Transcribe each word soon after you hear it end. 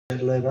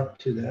that led up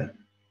to that.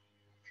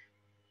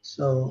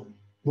 So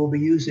we'll be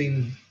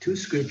using two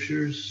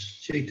scriptures,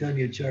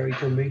 Chaitanya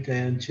Charitamrita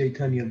and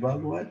Chaitanya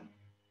Bhagavat,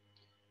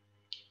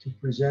 to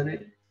present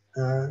it.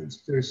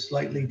 There's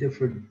slightly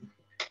different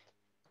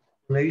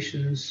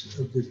explanations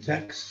of the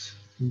text,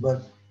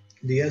 but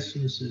the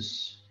essence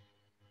is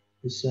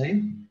the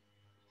same.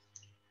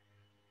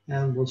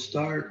 And we'll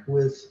start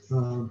with,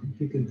 if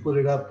you can put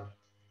it up,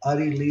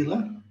 Adi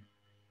Lila,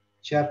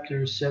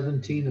 chapter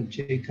 17 of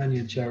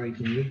Chaitanya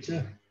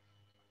Charitamrita,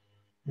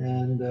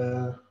 and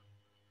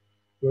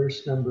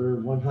verse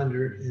number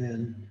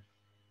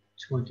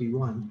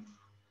 121.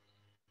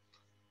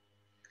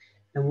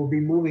 And we'll be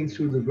moving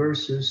through the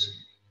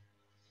verses,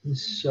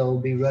 so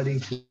be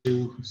ready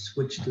to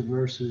switch to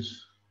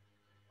verses.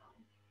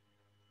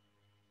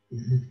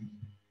 Mm-hmm.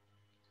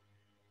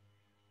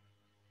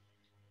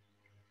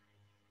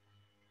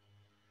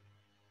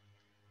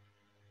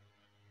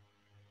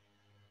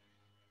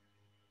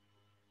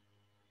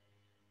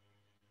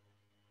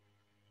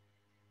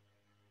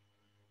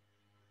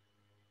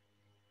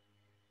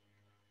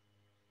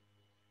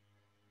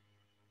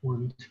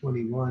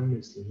 "121"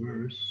 is the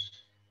verse.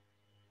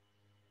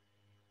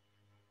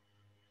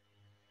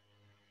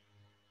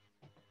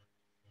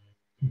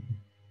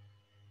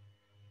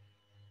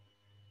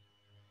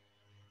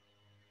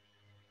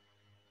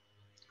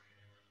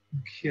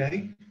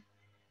 Okay.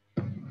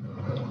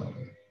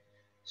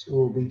 So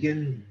we'll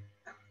begin.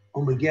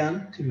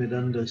 Omagyan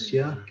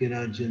timidandasya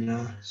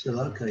girajana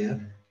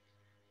salakaya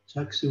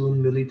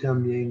chaksun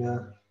militam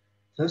yena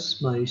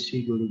tasmai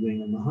Sri Gurave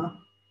Namaha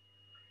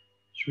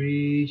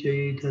Sri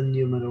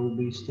Chaitanya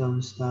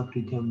Manobhistam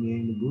Stapitam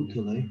Yena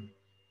Bhutale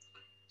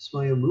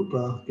Swayam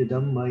Rupa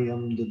Gadam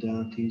Mayam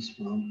Dadati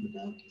Swam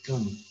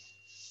Padatikam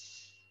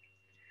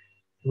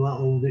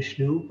Om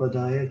Vishnu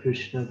Padaya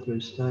Krishna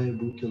Prastaya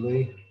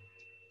Bhutale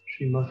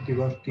Sri Bhakti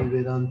Bhakti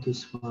Vedanta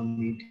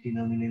Swami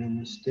Tinamine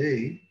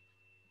Namaste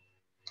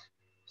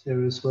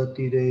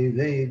Saraswati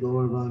Deve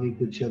Gaurvani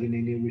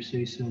Pucharine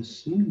Nirvisesa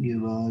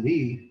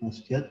Sunyavari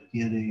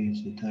Astyathyade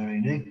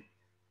Satarine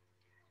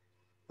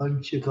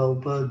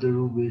Panchakalpa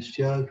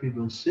Darubhischa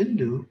Kripa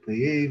Sindhu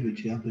Paye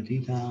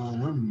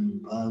Vichapatitanam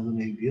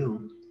Bhavanebhyo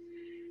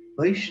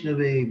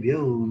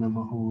Vaishnavebhyo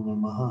Namaho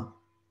Namaha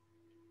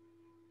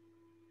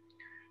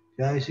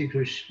Jai Sri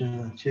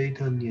Krishna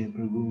Chaitanya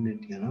Prabhu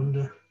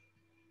Nityananda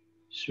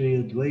Sri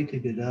Advaita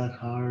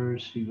Gadadhar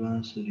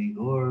Srivasadi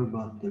Gaur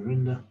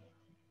Bhaktarinda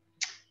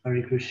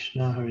Hare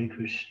Krishna,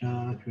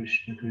 Krishna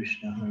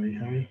Krishna, Hare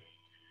Hare,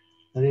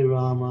 Hare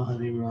Rama,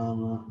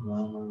 Rama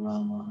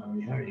Rama,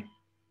 Hare Hare.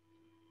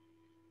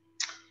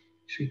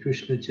 Sri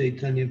Krishna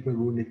Chaitanya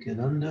Prabhu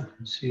Nityananda,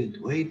 Sri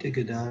Advaita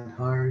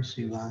Gadadhar,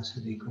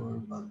 Srivasadi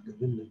Gaur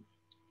Bhaktavinda.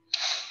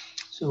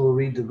 So we'll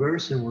read the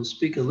verse and we'll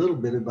speak a little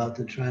bit about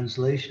the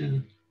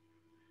translation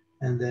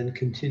and then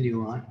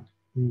continue on.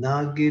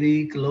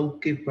 Nagiri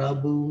Kloke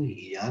Prabhu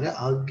Yara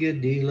Agya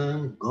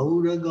Dila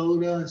Gaura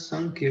Gaura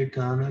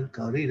Sankirtana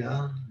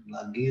Karira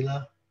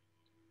Lagila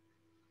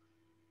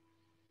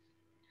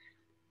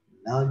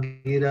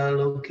Nagira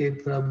Loke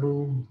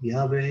Prabhu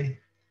Yave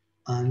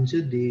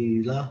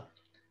Anjadila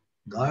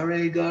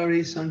Gare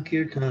Gare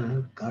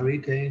Sankirtana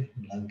Karite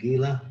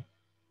Lagila.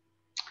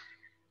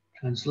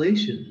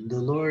 Translation: The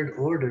Lord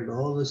ordered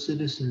all the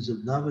citizens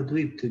of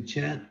Navadvip to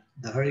chant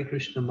the Hare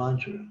Krishna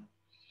mantra.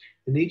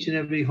 In each and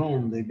every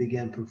home, they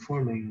began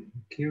performing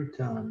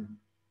kirtan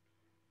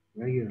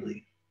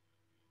regularly.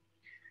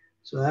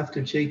 So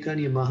after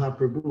Chaitanya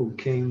Mahaprabhu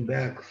came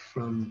back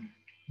from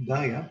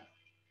Gaya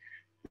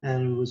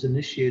and was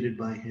initiated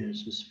by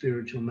his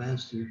spiritual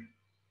master,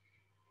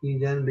 he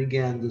then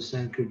began the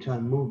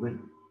Sankirtan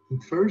movement,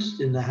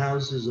 first in the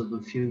houses of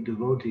a few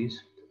devotees,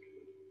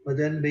 but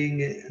then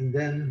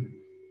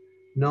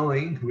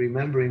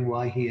remembering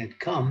why he had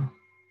come,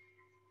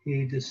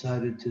 he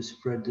decided to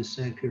spread the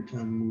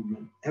Sankirtan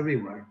movement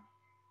everywhere.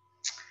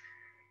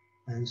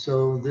 And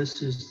so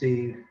this is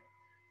the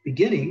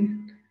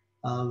beginning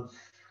of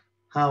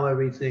how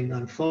everything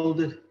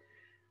unfolded.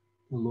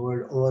 The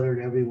Lord ordered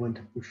everyone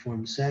to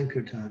perform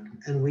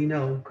Sankirtan. And we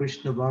know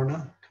Krishna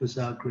Varna,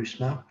 Tvasa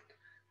Krishna,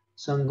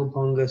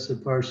 Sangopanga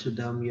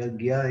Saparsadam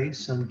Yagyai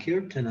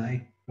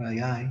Sankirtanai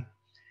Rayai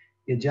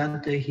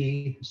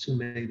Yajantehi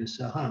Sumeda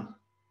Saha.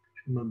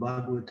 Srimad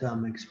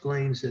Bhagavatam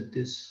explains that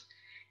this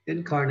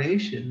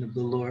incarnation of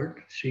the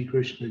Lord, Sri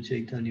Krishna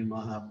Chaitanya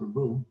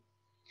Mahaprabhu,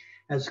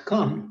 has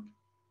come,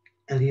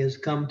 and he has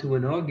come to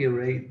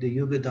inaugurate the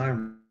Yuga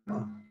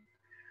Dharma,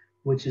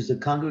 which is the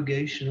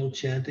congregational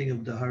chanting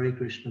of the Hare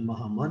Krishna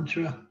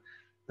Mahamantra,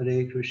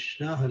 Hare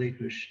Krishna,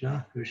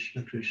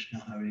 Krishna Krishna,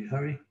 Hare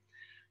Hare,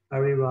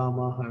 Hare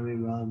Rama,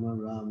 Rama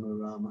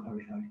Rama,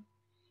 Hare Hare.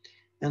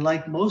 And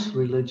like most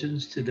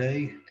religions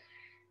today,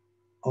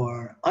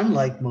 or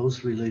unlike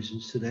most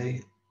religions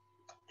today,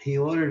 he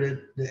ordered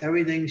it that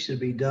everything should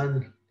be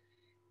done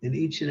in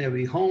each and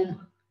every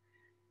home.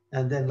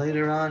 And then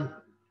later on,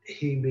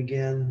 he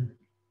began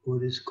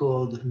what is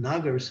called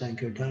Nagar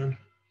Sankirtan,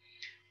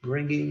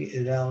 bringing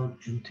it out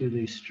into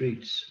the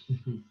streets.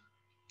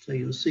 So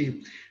you'll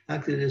see,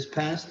 actually this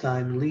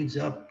pastime leads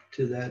up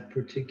to that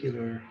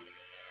particular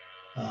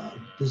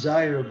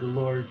desire of the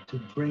Lord to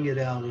bring it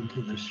out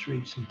into the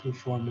streets and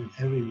perform it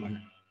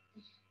everywhere.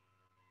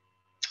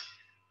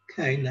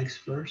 Okay,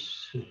 next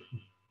verse.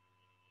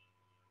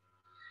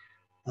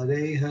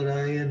 Hare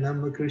Haraya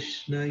Nama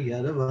Krishna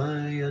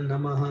Yadavaya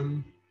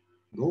Namaham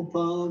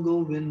Gopal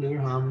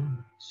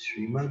Govindarham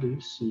Sri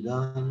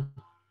Madhusudan.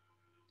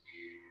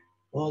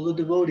 All the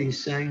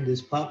devotees sang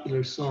this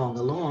popular song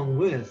along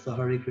with the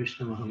Hare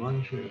Krishna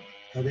Mahamantra.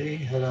 Hare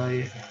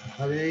Haraya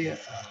Hare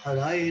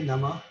Haraya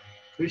Nama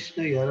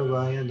Krishna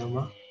Yadavaya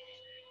Nama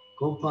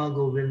Gopal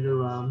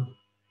Govindaram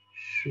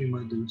Sri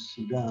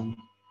Madhusudan.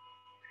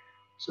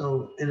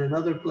 So in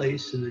another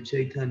place in the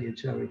Chaitanya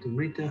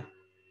Charitamrita,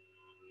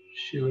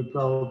 Srila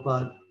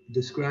Prabhupada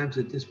describes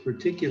that this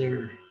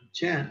particular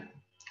chant,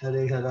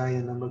 Hare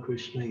Haraya Nama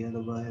Krishna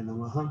Yadavaya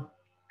Namaha,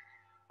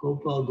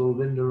 Gopal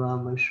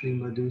Govindarama Sri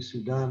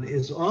Madhusudan,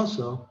 is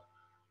also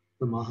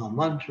the Maha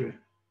Mantra.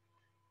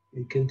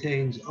 It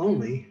contains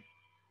only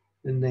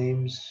the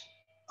names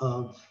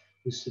of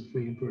the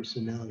Supreme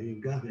Personality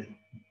of Godhead,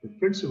 the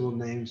principal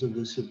names of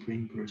the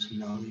Supreme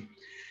Personality,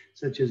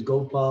 such as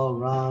Gopal,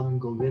 Ram,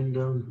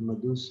 Govinda,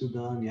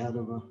 Madhusudan,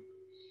 Yadava,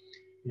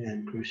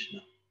 and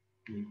Krishna.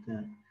 Like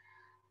that.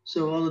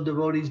 So all the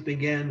devotees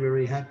began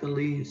very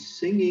happily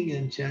singing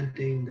and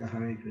chanting the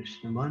Hare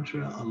Krishna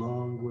mantra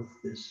along with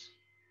this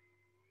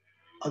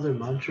other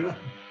mantra,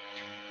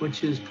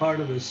 which is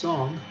part of a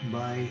song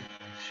by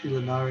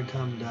Srila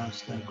Narottam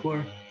Das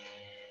Thakur,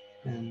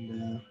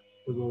 and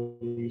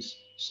devotees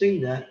sing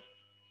that.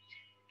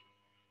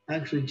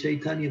 Actually,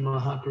 Chaitanya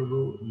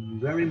Mahaprabhu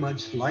very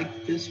much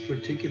liked this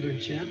particular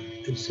chant.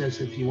 It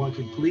says if you want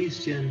to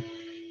please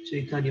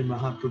Chaitanya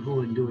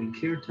Mahaprabhu in doing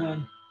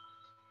kirtan,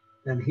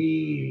 and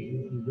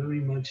he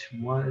very much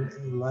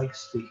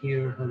likes to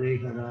hear Hare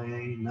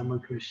Haraya Nama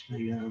Krishna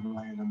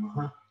Yadavaya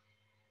Namaha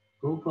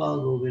Gopal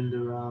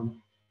Govindaram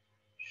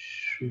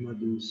Sri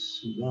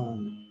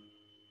Madhusudan.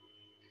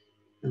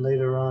 And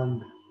later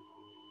on,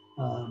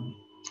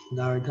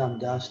 Narottam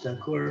Das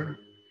Thakur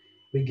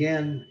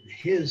began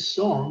his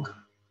song,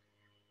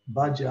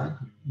 Bhajan,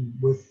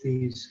 with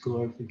these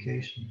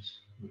glorifications.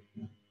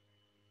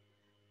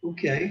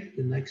 Okay,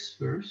 the next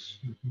verse.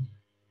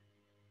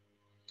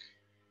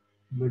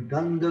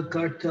 Mridanga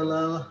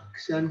Kartala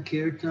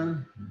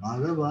Sankirtan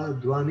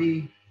Bhagava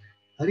Dwani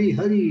Hari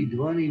Hari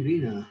Dwani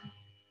Vina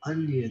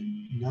Anya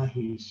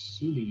Nahi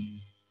Suni.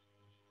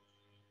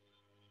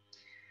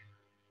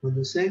 When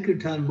the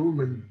Sankirtan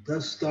movement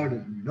thus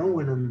started, no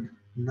one in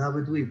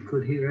Navadvip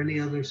could hear any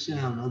other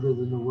sound other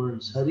than the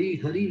words Hari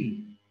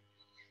Hari,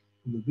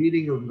 and the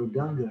beating of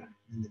Mridanga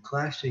and the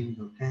clashing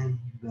of hand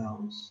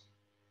bells.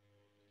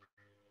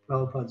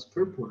 Prabhupada's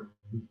purport.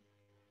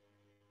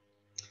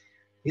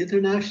 The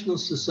International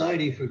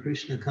Society for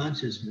Krishna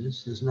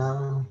Consciousness is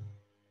now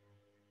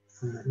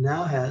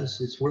has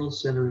its world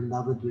center in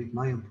Navadvip,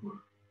 Mayapur.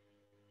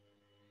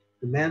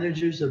 The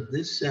managers of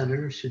this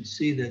center should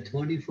see that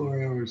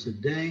 24 hours a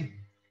day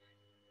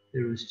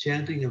there is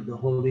chanting of the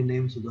holy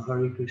names of the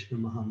Hare Krishna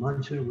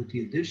Mahamantra with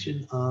the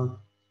addition of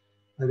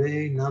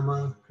Hare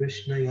Nama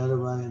Krishna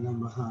Yadavaya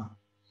Namaha.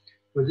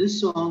 For this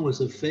song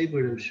was a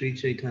favorite of Sri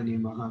Chaitanya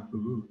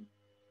Mahaprabhu.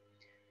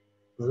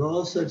 But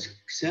all such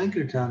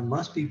Sankirtan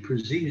must be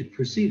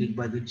preceded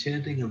by the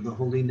chanting of the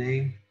holy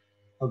name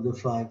of the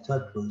five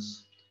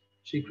tattvas.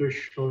 Sri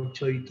Krishna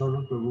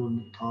Chaitanya Prabhu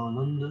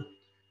Nityananda,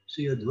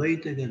 Sri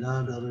Advaita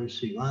Gadadhara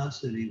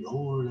Srivasadi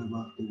Gaura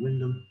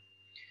Bhaktivinoda.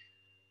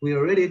 We are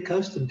already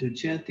accustomed to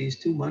chant these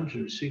two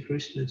mantras, Sri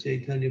Krishna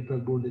Chaitanya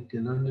Prabhu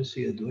Nityananda,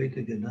 Sri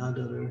Advaita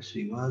Gadadhara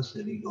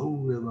Srivasadi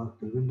Gaura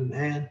Bhaktivinoda,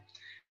 and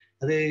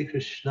Hare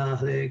Krishna,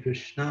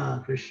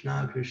 Krishna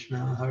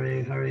Krishna,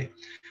 Hare Hare,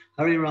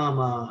 Hare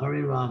Rama,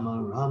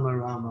 Rama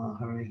Rama,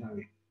 Hare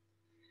Hare.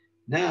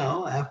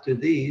 Now, after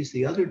these,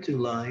 the other two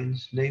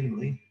lines,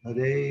 namely,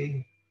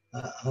 Hare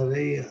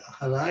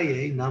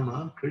Haraya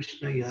Nama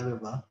Krishna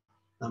Yadava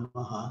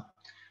Namaha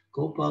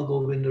Gopal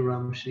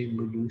Govindaram Sri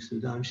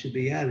Madhusudan, should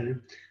be added,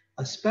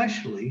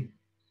 especially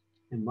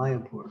in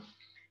Mayapur.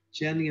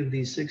 Chanting of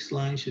these 6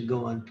 lines should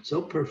go on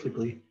so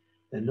perfectly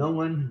that no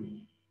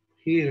one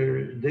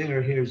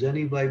there hears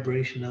any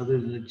vibration other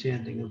than the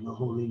chanting of the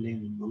holy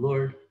name of the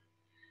Lord.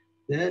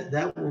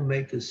 That will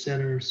make the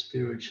center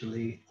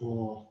spiritually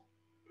all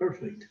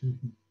perfect.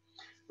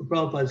 The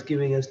Prabhupada is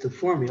giving us the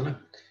formula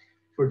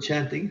for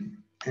chanting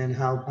and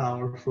how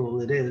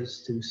powerful it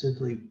is to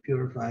simply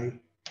purify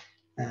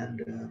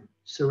and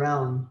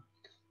surround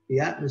the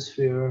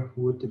atmosphere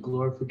with the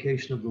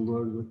glorification of the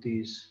Lord with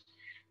these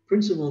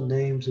principal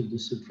names of the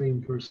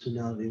Supreme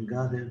Personality of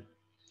Godhead.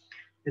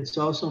 It's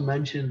also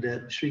mentioned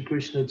that Sri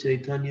Krishna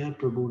Chaitanya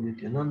Prabhu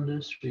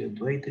Nityananda, Sri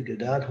Advaita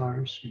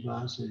Gadadhar,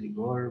 Srivasadi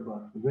Gaura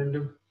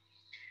Bhaktivinoda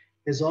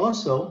is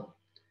also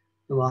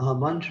the Maha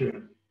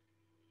Mantra.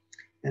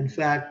 In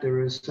fact, there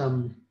is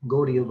some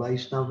Gaudiya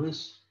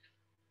Vaishnavas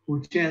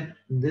who chant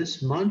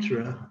this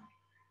mantra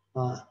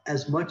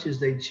as much as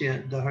they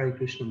chant the Hare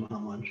Krishna Maha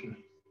Mantra.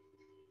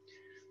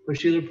 But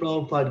Srila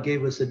Prabhupada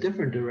gave us a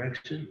different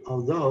direction.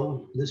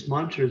 Although this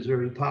mantra is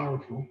very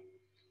powerful,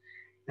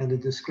 and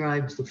it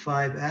describes the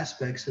 5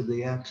 aspects of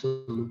the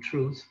absolute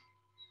truth.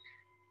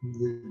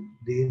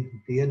 The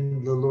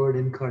Lord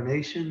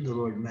incarnation, the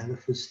Lord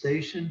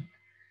manifestation,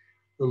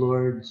 the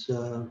Lord's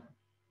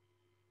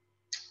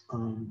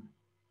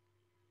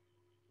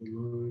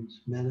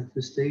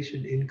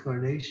manifestation,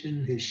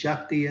 incarnation, his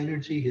Shakti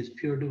energy, his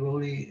pure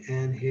devotee,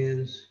 and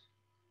his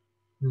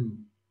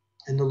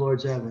and the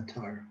Lord's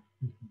avatar,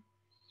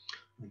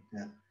 like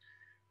that.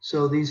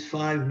 So these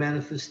 5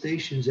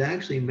 manifestations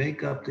actually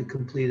make up the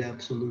complete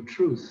absolute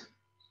truth.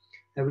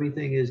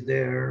 Everything is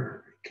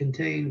there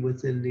contained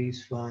within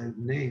these 5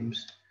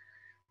 names.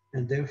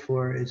 And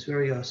therefore, it's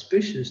very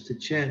auspicious to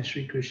chant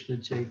Sri Krishna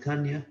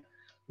Chaitanya,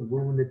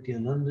 Prabhu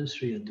Nityananda,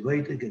 Sri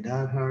Advaita,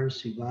 Gadadhar,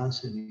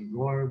 Sivasani,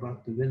 Gaur,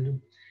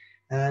 Bhaktivinoda,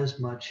 as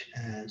much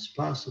as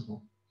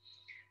possible.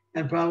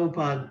 And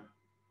Prabhupada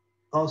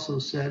also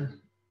said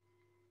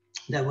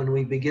that when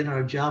we begin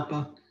our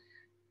japa,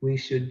 we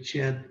should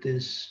chant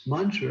this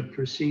mantra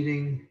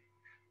preceding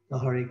the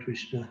Hare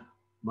Krishna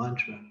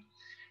mantra.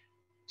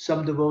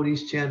 Some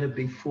devotees chant it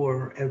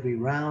before every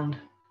round.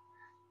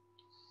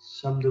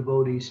 Some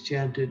devotees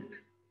chant it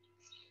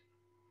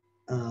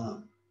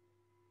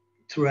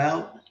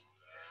throughout,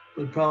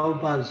 but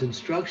Prabhupada's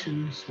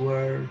instructions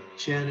were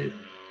chanted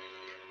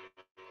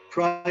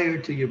prior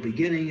to your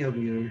beginning of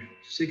your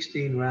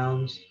 16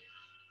 rounds,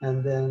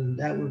 and then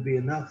that would be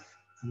enough.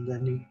 And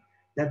then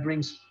that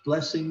brings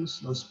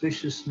blessings,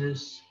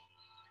 auspiciousness,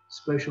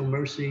 special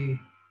mercy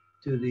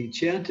to the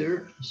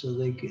chanter, so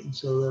that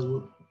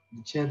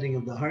the chanting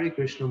of the Hare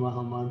Krishna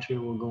Maha Mantra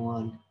will go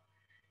on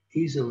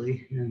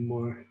easily and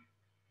more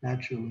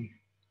naturally.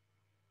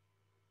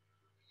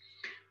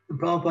 And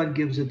Prabhupada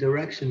gives a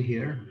direction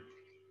here.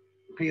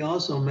 He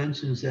also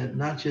mentions that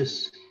not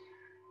just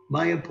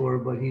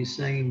Mayapur, but he's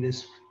saying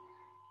this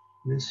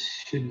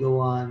should go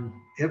on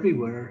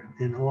everywhere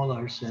in all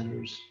our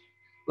centers,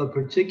 but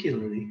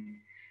particularly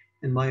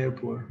in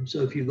Mayapur.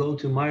 So if you go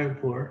to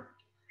Mayapur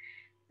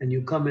and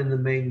you come in the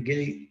main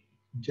gate,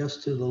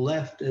 just to the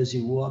left as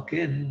you walk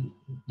in,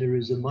 there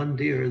is a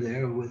mandir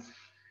there with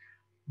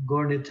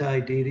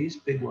Gaur-Nitai deities,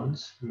 big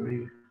ones,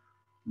 very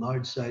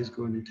large-sized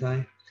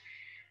Gaur-Nitai.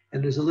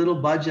 And there's a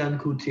little Bhajan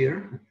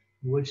Kutir,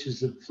 which is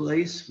the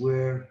place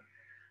where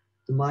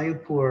the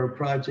Mayapur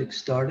project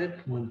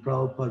started when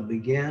Prabhupada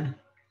began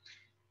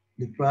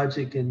the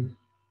project in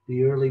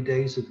the early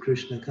days of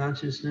Krishna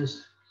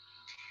consciousness.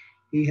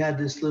 He had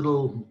this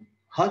little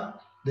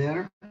hut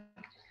there,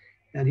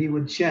 and he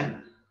would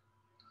chant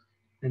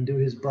and do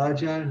his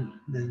bhajan,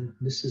 and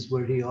this is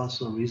where he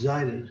also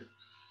resided.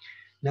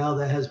 Now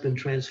that has been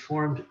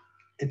transformed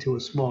into a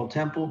small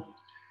temple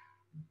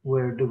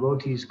where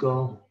devotees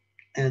go,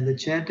 and the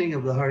chanting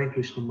of the Hare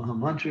Krishna Maha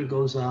Mantra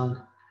goes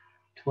on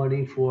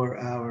 24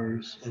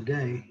 hours a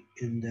day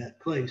in that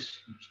place.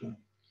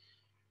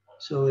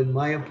 So in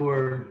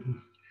Mayapur,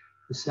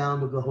 the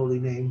sound of the holy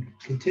name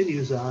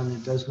continues on,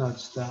 it does not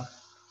stop.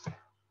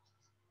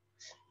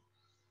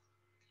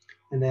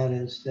 And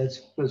that's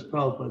as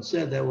Prabhupada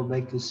said, that will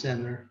make the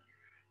center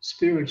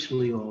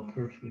spiritually all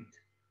perfect.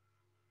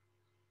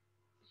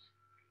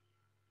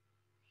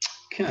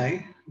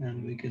 Okay,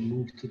 and we can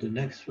move to the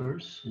next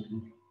verse.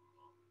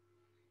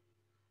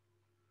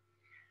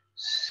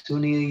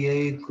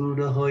 Suniye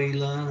kruda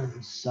hoila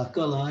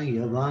sakala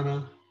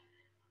yavana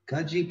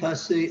kaji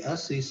pase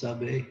asi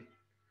sabe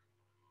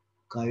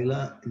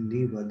kaila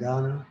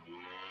nivadana.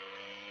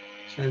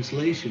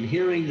 Translation: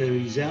 hearing the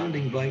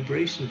resounding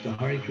vibration of the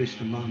Hare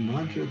Krishna Maha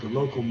Mantra, the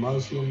local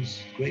Muslims,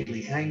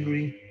 greatly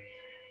angry,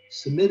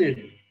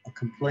 submitted a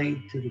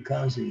complaint to the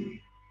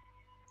Kazi.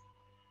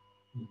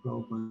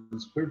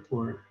 Prabhupada's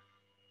purport.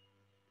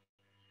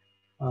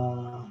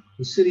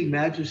 The city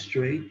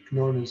magistrate,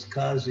 known as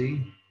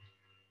Kazi,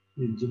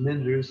 the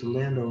Jamindars, the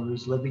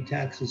landowners, levy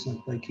taxes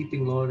by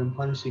keeping law and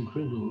punishing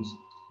criminals.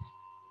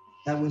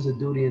 That was a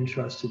duty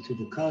entrusted to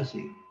the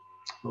Kazi.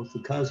 Both the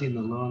Kazi and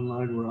the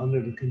landlord were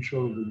under the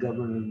control of the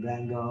governor of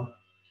Bengal,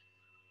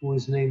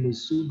 whose name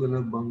is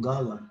Subana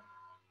Bangala.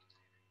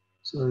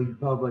 So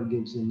Prabhupada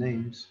gives the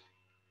names.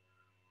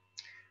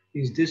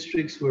 These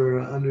districts were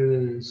under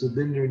a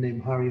Zabindar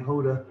named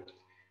Harihoda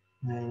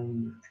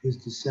and his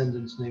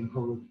descendants named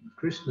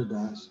Krishna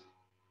Das.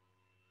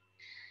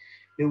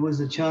 It was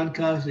the Cand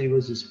Kazi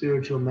was a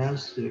spiritual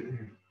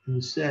master,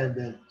 and said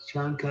that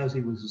Cand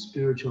Kazi was the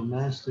spiritual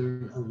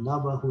master of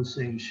Naba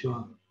Hussain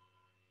Shah.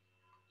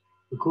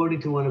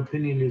 According to one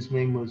opinion, his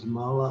name was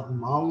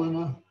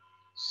Maulana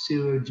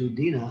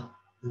Sirajuddina,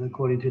 and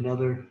according to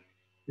another,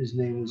 his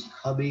name was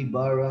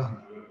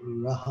Habibara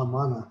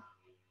Rahmana.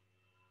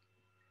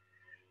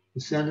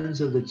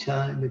 Descendants of the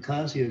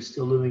Kazi are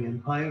still living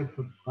in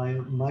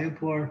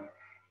Mayapur,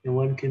 and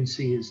one can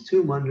see his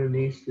tomb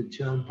underneath the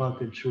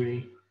Champaka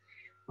tree,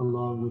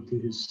 along with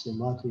his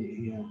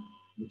samadhi,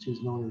 which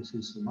is known as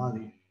his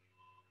samadhi.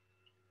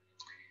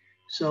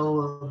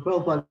 So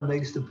Prabhupada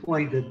makes the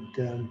point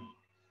that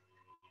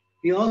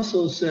he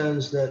also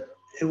says that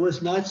it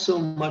was not so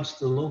much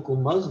the local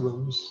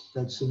Muslims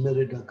that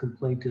submitted a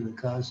complaint to the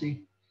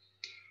Kazi.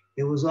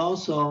 It was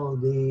also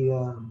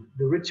the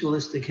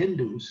ritualistic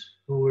Hindus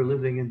who were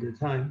living at the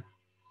time,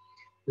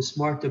 the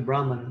Smarta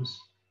Brahmanas.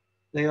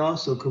 They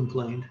also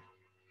complained,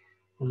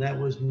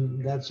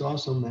 and that's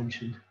also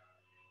mentioned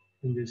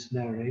in this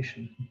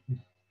narration.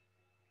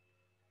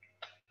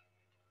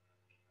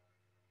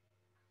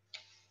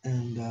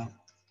 And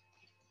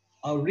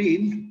I'll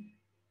read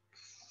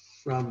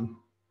from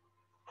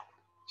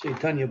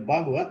Chaitanya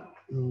Bhagavat,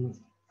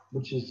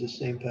 which is the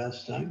same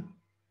pastime.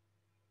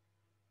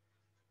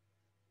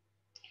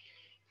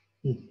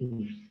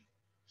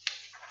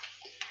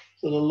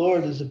 So the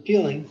Lord is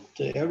appealing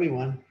to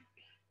everyone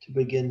to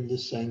begin the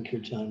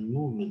Sankirtan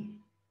movement.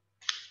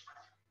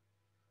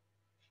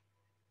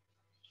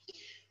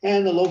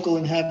 And the local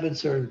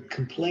inhabitants are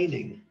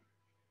complaining.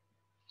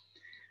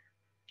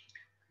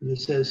 And it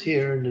says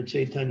here in the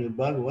Chaitanya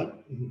Bhagavat,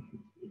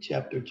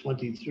 chapter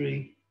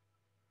 23,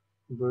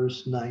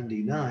 verse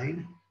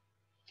 99,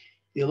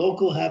 the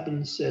local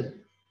inhabitants said,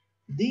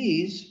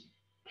 these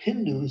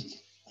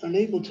Hindus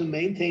unable to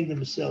maintain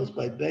themselves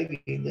by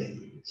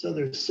begging, so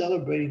they're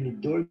celebrating the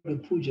Durga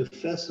Puja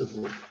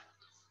festival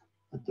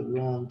at the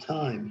wrong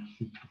time.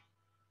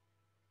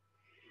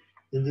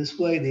 In this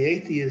way, the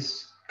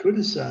atheists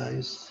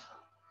criticized,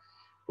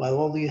 while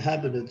all the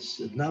inhabitants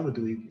of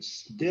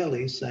Navadvip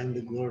daily sang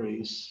the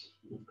glories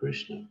of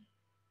Krishna.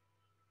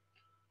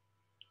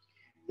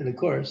 And of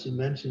course, it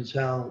mentions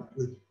how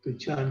the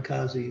Cand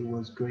Kazi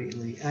was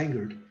greatly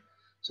angered.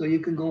 So you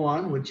can go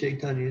on with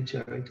Chaitanya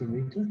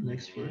Charitamrita,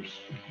 next verse.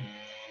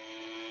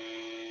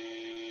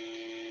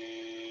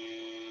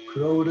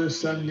 Kroda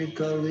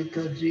Sandika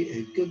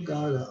Likaji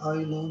Ekagara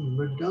Island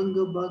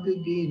Mridanga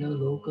Bhagagina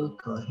Loka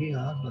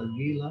Kahia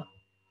Bagila.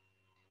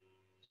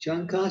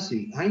 Cand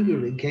Kazi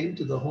angrily came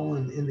to the hall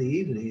in the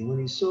evening, and when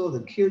he saw the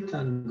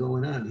kirtan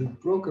going on, he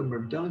broke a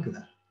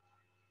mridanga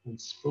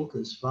and spoke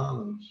as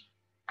follows.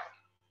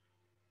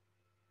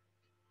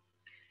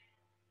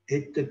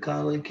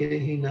 Ittakala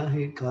kehi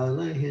nahi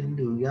kala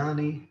hindu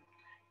yani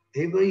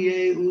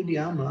evaye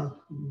udyama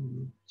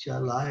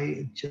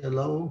chalai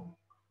chalo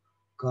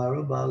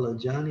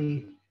karabala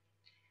jani.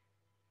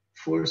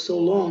 For so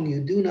long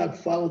you do not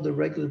follow the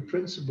regular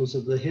principles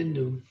of the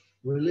Hindu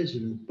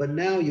religion, but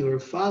now you are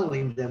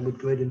following them with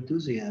great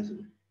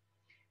enthusiasm.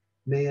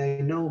 May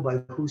I know by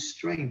whose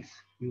strength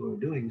you are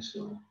doing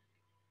so?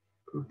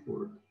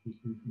 Purport.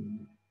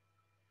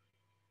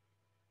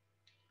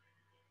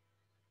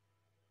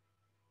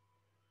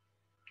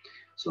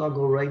 So I'll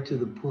go right to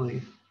the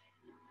point.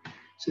 It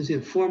says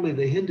here, formerly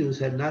the Hindus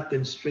had not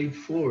been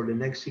straightforward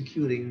in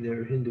executing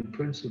their Hindu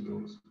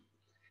principles.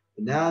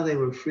 But now they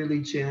were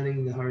freely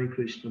chanting the Hare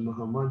Krishna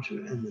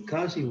Mahamantra, and the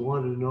Kazi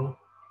wanted to know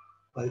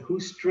by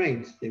whose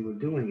strength they were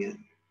doing it.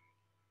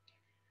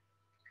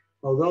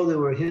 Although there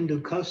were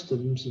Hindu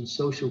customs and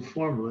social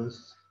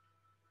formulas,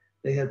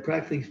 they had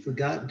practically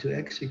forgotten to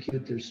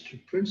execute their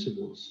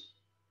principles.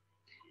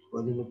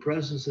 But in the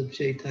presence of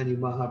Chaitanya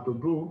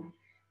Mahaprabhu,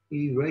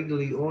 he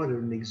regularly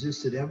ordered and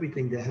existed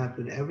everything to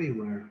happen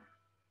everywhere.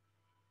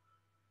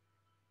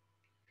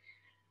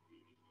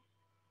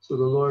 So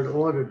the Lord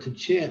ordered to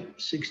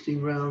chant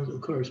 16 rounds.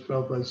 Of course,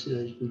 Prabhupada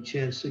says we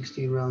chant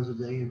 16 rounds a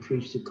day and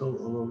preach the cult.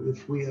 Although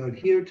if we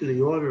adhere to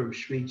the order of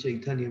Sri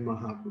Chaitanya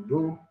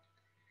Mahaprabhu,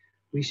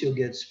 we shall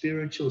get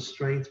spiritual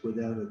strength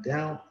without a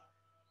doubt,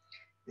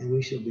 and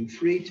we shall be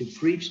free to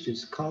preach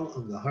this cult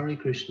of the Hare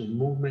Krishna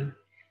movement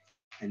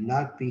and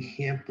not be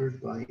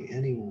hampered by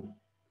anyone.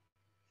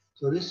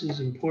 So this is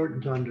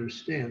important to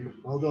understand.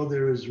 Although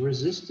there is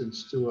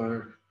resistance to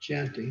our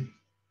chanting,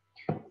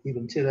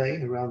 even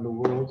today around the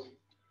world,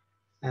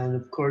 and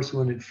of course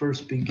when it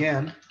first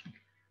began,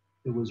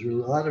 there was a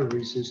lot of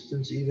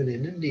resistance. Even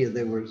in India,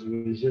 there was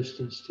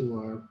resistance to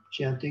our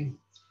chanting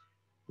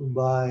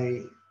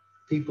by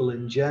people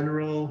in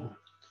general,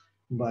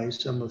 by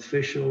some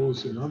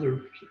officials and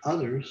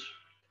others,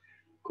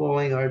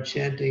 calling our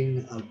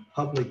chanting a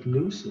public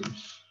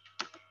nuisance.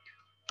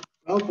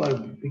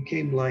 Prabhupada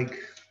became like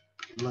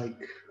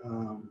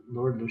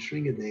Lord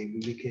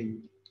Nrsingadev. He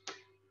became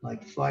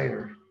like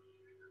fire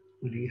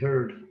when he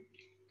heard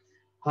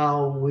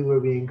how we were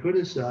being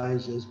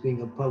criticized as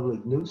being a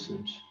public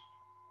nuisance.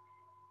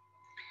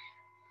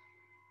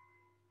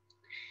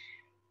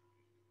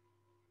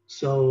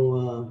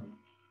 So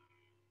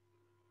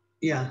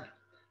yeah,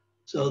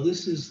 so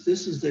this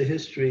is the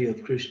history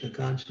of Krishna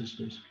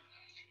consciousness.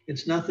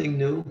 It's nothing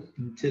new.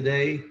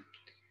 Today,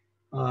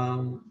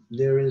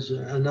 there is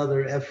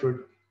another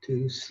effort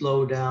to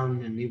slow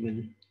down and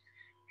even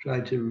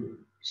try to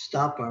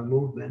stop our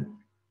movement.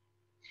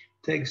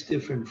 It takes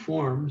different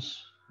forms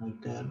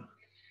like that.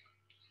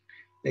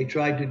 They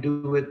tried to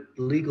do it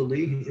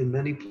legally in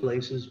many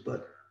places,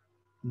 but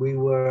we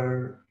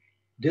were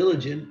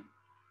diligent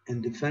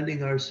in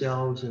defending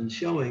ourselves and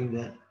showing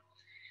that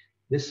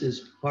this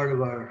is part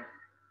of our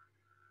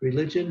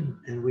religion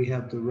and we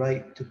have the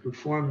right to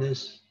perform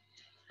this,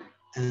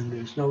 and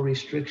there's no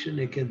restriction.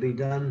 It can be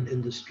done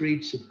in the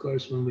streets. Of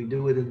course, when we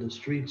do it in the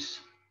streets,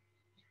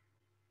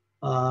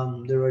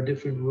 there are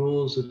different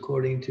rules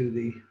according to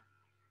the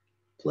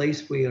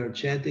place we are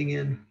chanting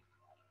in.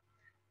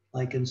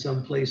 Like in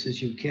some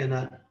places, you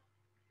cannot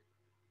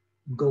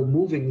go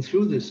moving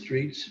through the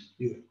streets.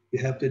 You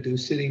have to do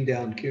sitting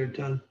down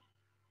kirtan.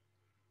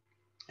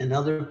 In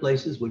other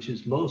places, which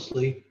is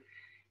mostly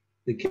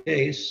the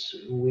case,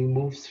 we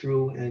move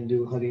through and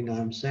do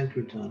Harinam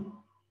Sankirtan.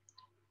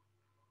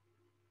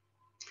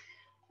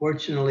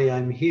 Fortunately,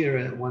 I'm here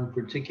at one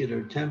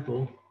particular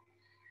temple,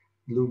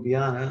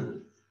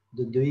 Ljubljana.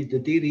 The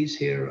deities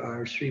here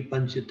are Sri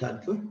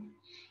Panchatattva,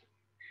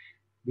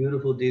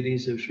 beautiful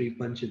deities of Sri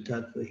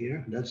Panchatattva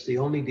here. That's the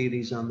only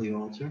deities on the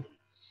altar,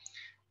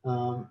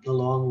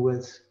 along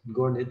with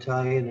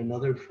Gornitai in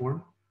another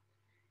form.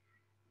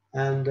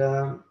 And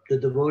the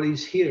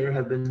devotees here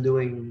have been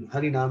doing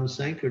Harinam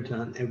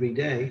Sankirtan every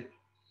day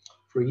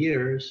for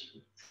years,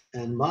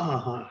 and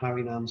Maha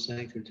Harinam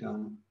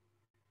Sankirtan.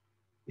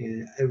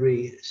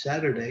 Every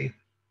Saturday,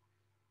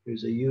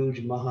 there's a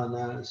huge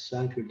Mahana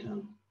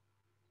Sankirtan.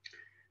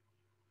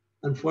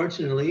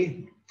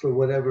 Unfortunately, for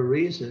whatever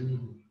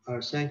reason,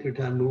 our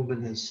Sankirtan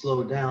movement has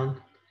slowed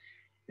down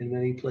in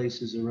many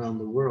places around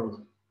the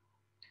world.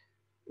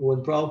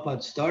 When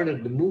Prabhupada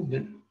started the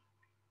movement,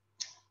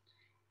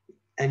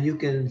 and you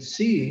can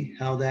see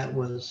how that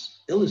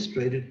was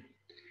illustrated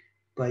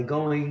by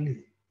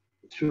going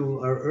through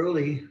our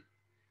early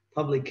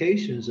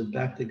publications of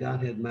Back to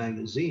Godhead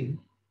magazine,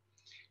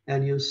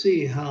 and you'll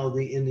see how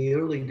in the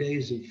early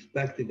days of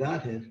Back to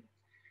Godhead,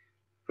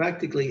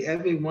 practically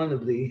every one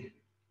of the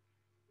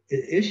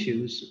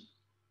issues,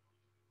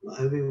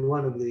 every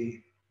one of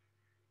the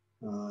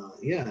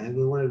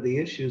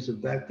issues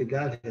of Back to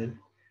Godhead,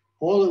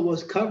 all it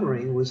was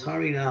covering was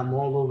Harinam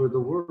all over the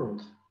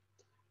world.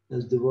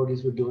 As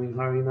devotees were doing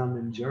Harinam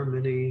in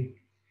Germany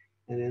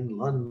and in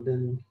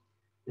London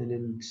and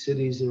in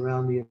cities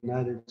around the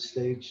United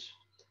States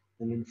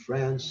and in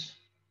France.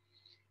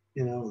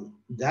 You know,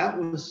 that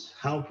was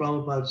how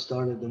Prabhupada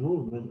started the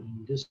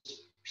movement,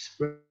 just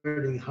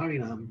spreading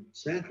Harinam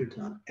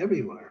Sankirtan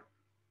everywhere.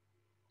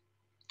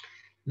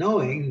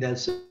 Knowing that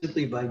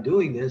simply by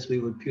doing this, we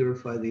would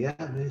purify the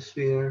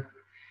atmosphere,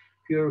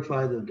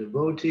 purify the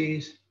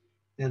devotees,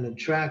 and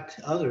attract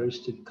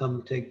others to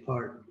come take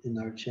part in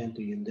our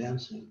chanting and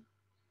dancing.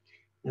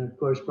 And of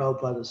course,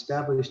 Prabhupada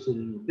established it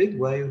in a big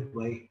way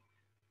by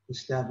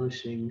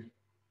establishing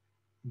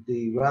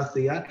the Rath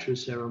Yatra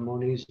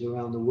ceremonies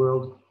around the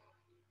world,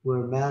 where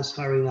Mass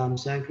Harinam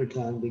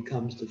Sankirtan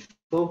becomes the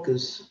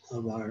focus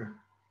of our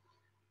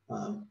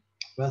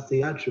Rath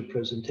Yatra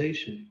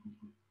presentation.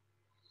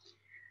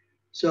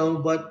 So,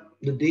 but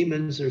the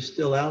demons are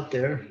still out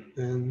there,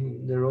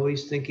 and they're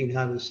always thinking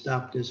how to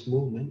stop this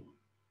movement.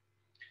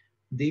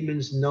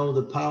 Demons know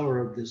the power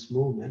of this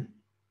movement,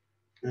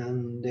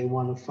 and they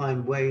want to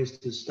find ways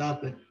to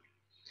stop it.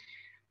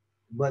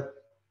 But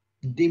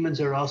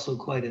demons are also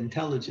quite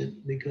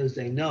intelligent, because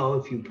they know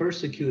if you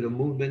persecute a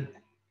movement,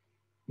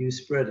 you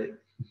spread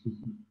it.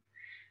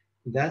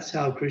 That's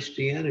how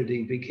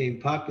Christianity became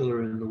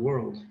popular in the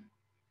world.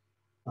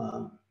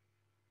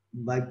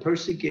 By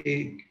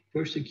persecuting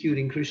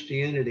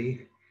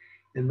Christianity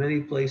in many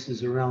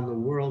places around the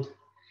world,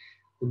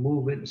 the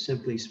movement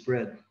simply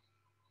spread.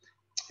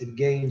 It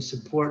gained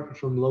support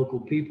from local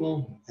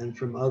people and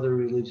from other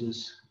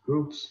religious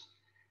groups,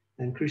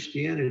 and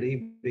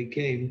Christianity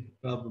became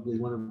probably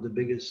one of the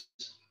biggest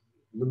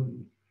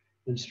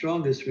and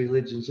strongest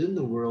religions in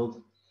the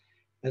world,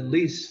 at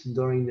least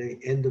during the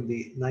end of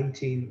the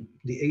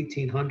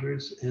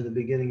 1800s and the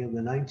beginning of the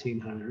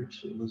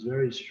 1900s. It was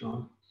very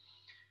strong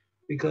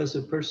because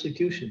of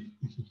persecution.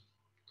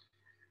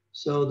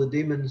 So the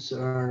demons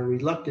are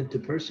reluctant to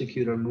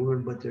persecute our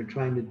movement, but they're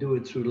trying to do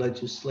it through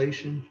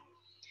legislation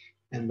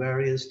and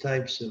various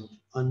types of,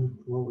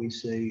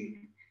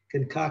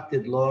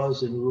 concocted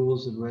laws and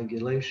rules and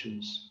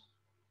regulations.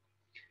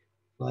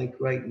 Like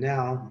right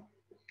now,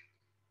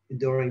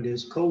 during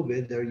this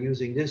COVID, they're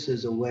using this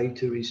as a way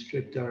to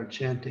restrict our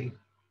chanting.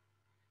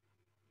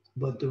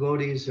 But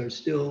devotees are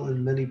still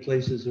in many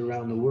places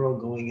around the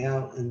world going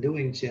out and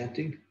doing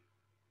chanting.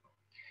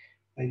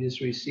 I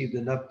just received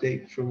an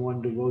update from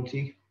one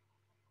devotee,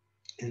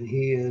 and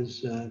he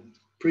is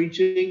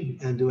preaching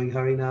and doing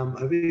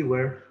Harinam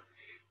everywhere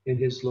in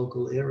his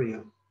local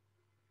area.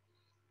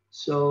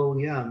 So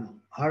yeah,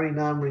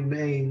 Harinam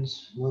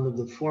remains one of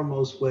the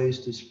foremost ways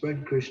to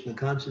spread Krishna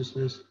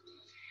consciousness.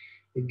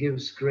 It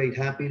gives great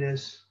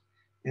happiness,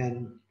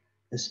 and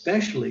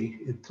especially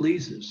it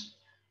pleases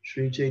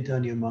Sri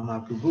Caitanya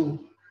Mahaprabhu,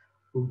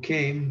 who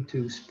came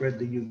to spread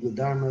the Yuga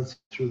Dharma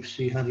through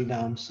Sri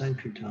Harinam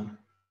Sankirtan.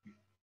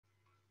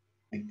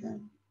 Like that.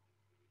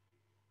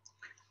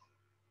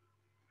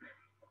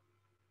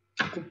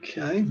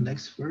 Okay,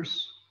 next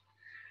verse.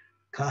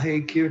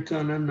 Kahe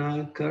kirtana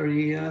na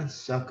kariya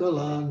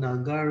sakala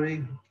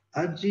nagare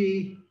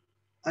aji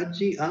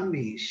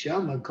ami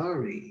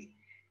shamakari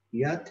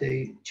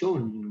yate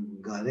chon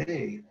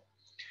gare.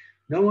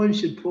 No one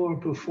should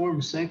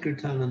perform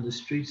Sankirtan on the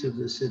streets of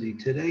the city.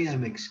 Today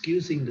I'm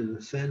excusing the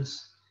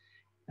defense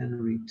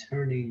and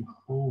returning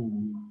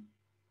home.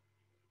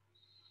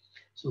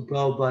 So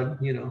Prabhupada,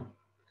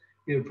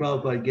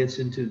 Prabhupada gets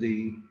into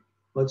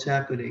what's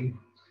happening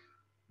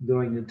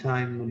during the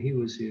time when he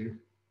was here.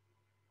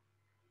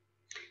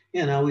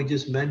 Yeah, now we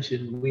just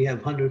mentioned we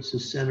have hundreds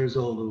of centers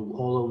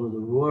all over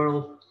the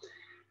world.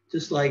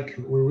 Just like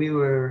when we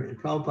were,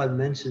 Prabhupada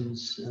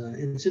mentions,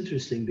 it's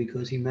interesting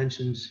because he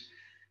mentions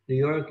New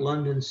York,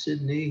 London,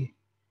 Sydney,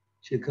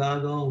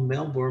 Chicago,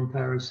 Melbourne,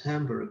 Paris,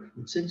 Hamburg.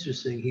 It's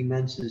interesting. He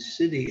mentions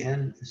Sydney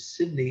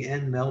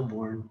and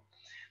Melbourne,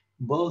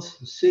 both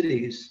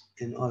cities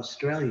in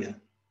Australia.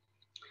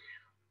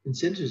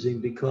 It's interesting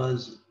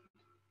because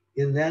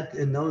in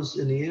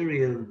the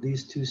area of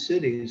these two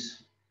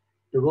cities,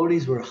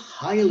 devotees were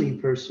highly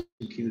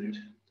persecuted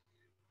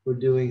for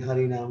doing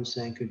Harinam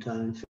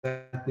Sankirtan. In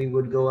fact, we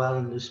would go out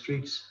in the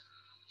streets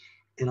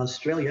in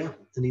Australia,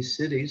 in these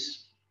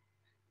cities,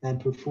 and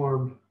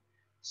perform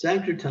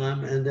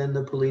Sankirtan, and then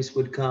the police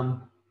would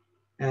come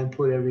and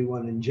put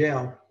everyone in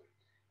jail.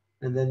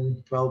 And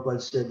then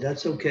Prabhupada said,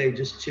 that's okay,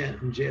 just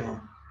chant in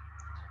jail.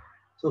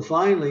 So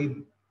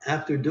finally,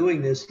 after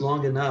doing this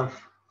long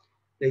enough,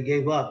 they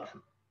gave up.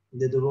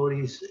 The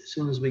devotees, as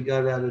soon as we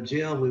got out of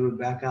jail, we were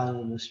back out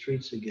on the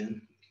streets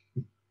again.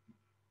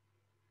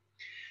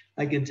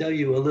 I can tell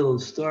you a little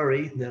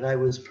story that I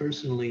was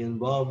personally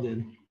involved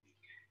in,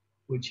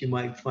 which you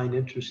might find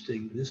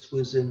interesting. This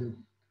was in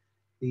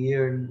the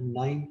year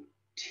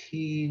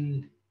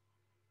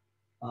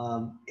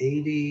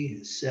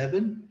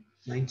 1987,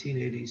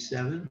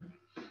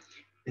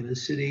 in the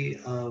city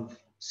of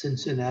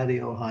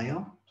Cincinnati,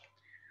 Ohio.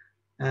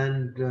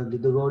 And the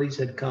devotees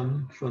had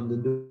come from the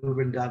New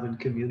Vrindavan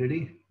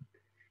community.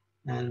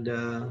 And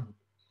there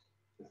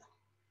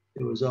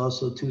was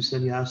also two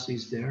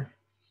sannyasis there.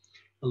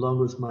 Along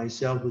with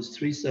myself was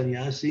three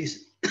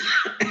sannyasis.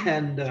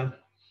 And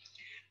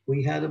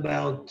we had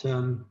about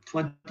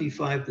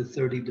 25 to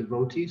 30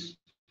 devotees.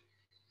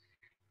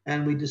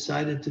 And we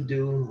decided to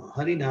do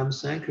Harinam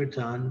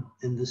Sankirtan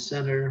in the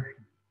center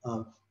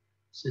of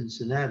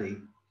Cincinnati.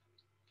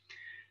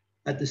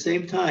 At the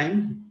same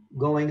time,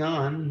 going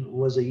on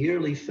was a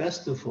yearly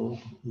festival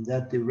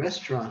that the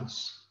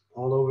restaurants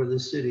all over the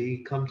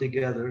city come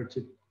together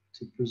to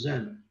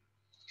present.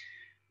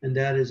 And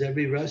that is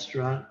every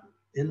restaurant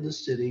in the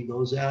city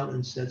goes out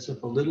and sets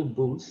up a little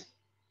booth,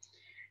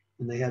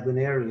 and they have an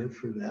area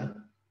for that.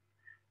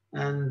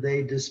 And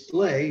they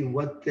display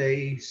what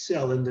they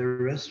sell in their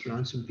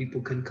restaurants, and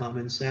people can come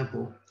and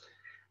sample.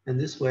 And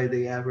this way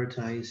they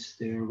advertise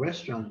their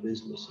restaurant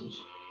businesses,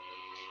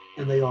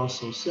 and they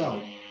also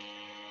sell.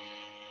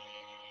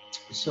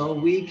 So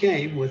we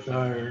came with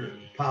our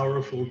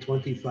powerful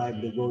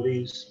 25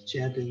 devotees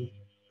chanting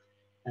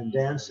and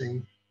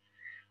dancing,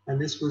 and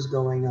this was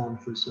going on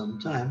for some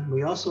time.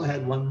 We also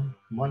had one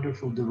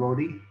wonderful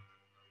devotee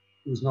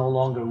who's no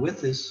longer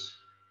with us.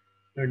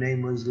 Her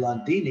name was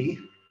Landini.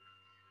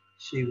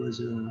 She was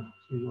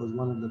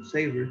one of the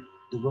favorite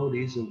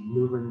devotees of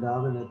New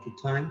Vrindavan at the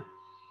time,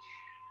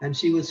 and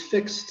she was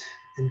fixed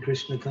in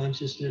Krishna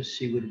consciousness.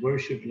 She would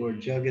worship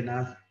Lord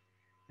Jagannath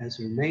as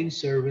her main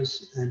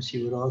service, and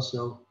she would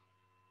also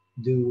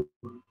do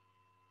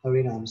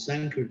Harinam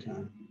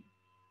Sankirtan.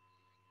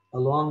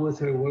 Along with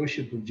her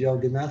worship of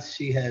Jagannath,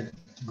 she had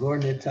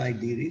Gaur-Nitai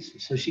deities.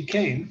 So she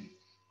came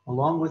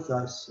along with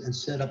us and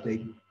set up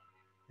a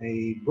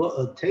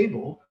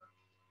table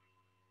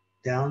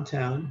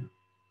downtown,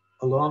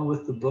 along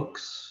with the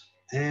books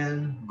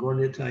and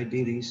Gaur-Nitai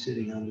deities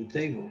sitting on the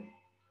table.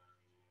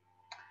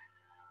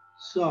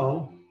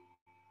 So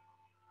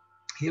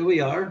here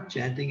we are,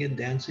 chanting and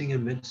dancing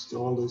amidst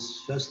all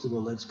this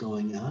festival that's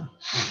going on.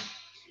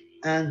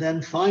 And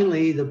then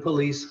finally the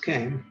police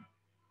came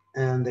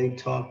and they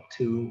talked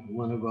to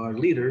one of our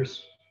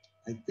leaders,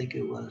 I think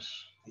it was,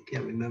 I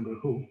can't remember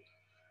who,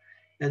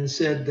 and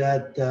said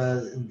that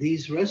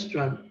these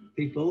restaurant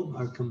people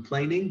are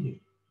complaining,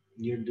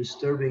 you're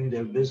disturbing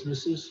their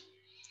businesses,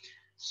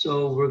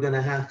 so we're going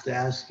to have to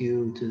ask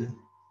you to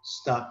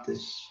stop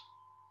this,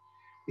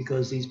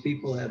 because these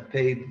people have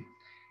paid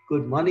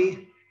good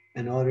money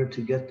in order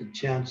to get the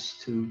chance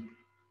to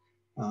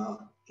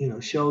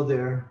show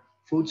their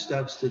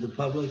foodstuffs to the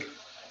public.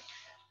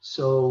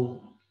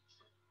 So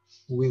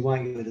we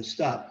want you to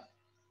stop.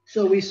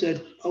 So we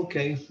said,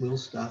 okay, we'll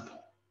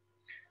stop.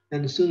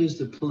 And as soon as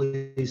the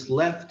police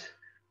left,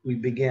 we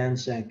began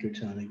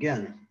Sankirtan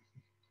again.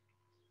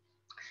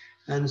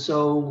 And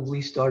so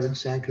we started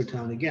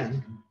Sankirtan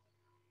again.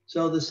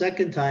 So the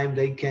second time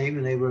they came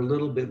and they were a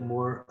little bit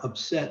more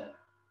upset,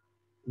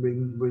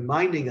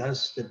 reminding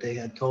us that they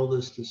had told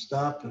us to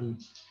stop,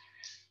 and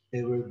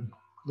they were a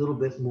little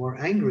bit more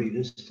angry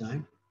this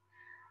time.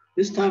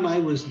 This time I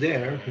was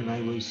there and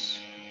I was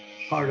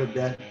part of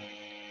that,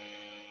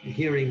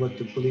 hearing what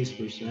the police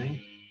were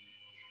saying.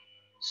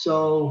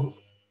 So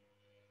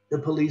the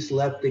police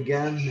left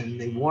again and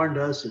they warned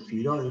us, if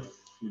you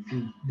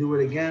do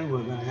it again,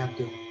 we're going to have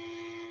to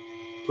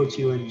put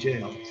you in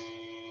jail.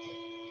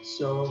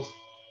 So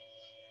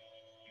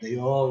they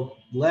all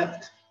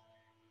left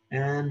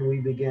and we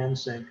began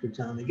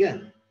Sankirtan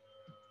again.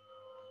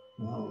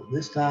 Well,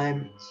 this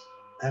time,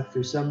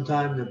 after some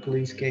time, the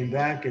police came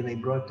back and they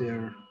brought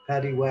their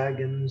paddy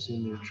wagons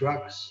and their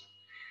trucks,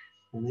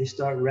 And they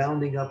start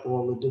rounding up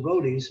all the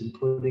devotees and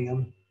putting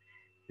them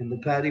in the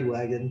paddy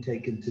wagon,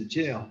 taken to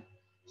jail.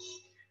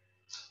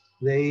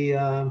 They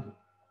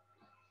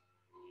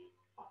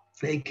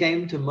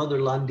came to Mother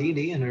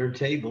Landini and her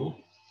table,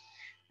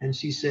 and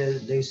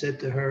they said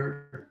to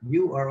her,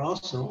 "You are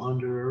also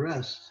under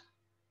arrest."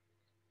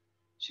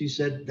 She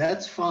said,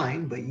 "That's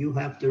fine, but you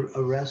have to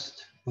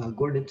arrest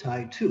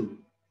Gornitai too."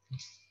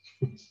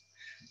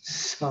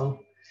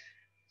 So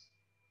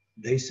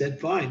they said,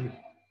 "Fine."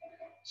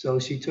 So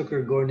she took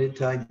her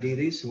Gornitai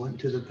deities, went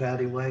to the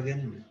paddy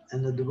wagon,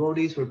 and the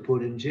devotees were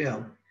put in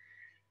jail.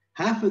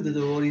 Half of the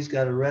devotees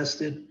got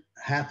arrested.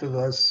 Half of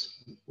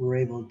us were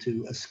able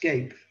to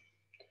escape.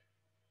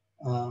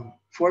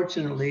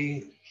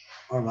 Fortunately,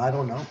 or I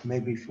don't know,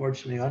 maybe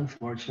fortunately,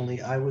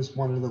 unfortunately, I was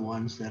one of the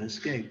ones that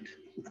escaped.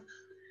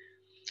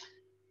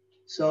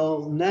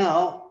 So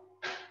now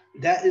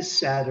that is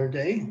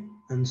Saturday.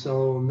 And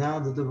so now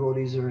the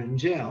devotees are in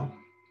jail.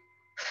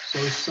 So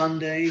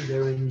Sunday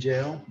they're in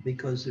jail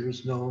because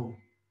there's no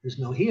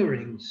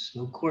hearings,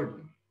 no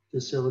court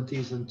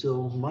facilities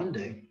until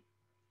Monday.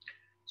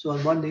 So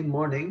on Monday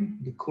morning,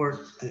 the court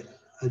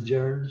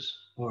adjourns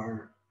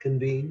or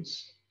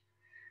convenes,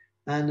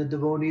 and the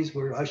devotees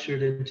were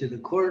ushered into the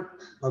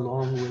court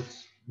along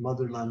with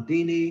Mother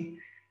Landini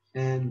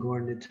and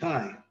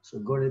Gornitai. So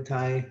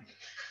Gornitai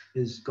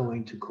is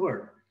going to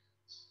court.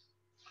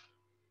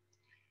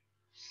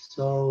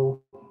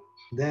 So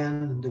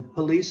then the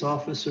police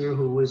officer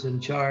who was in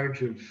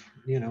charge of,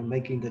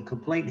 making the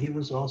complaint, he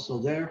was also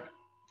there,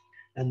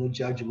 and the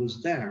judge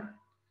was there.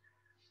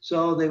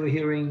 So they were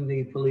hearing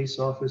the police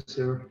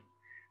officer.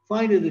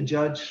 Finally, the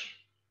judge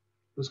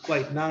was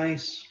quite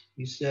nice.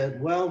 He said,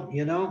 "Well,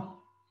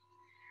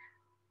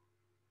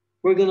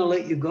 we're going to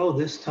let you go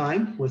this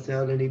time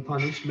without any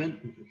punishment,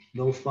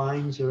 no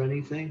fines or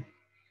anything.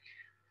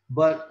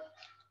 But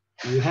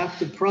you have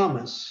to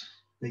promise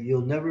that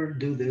you'll never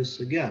do this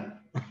again."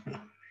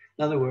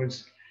 In other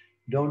words,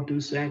 don't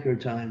do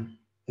Sankirtan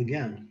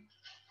again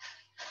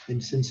in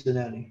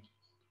Cincinnati.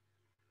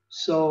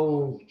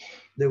 So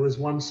there was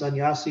one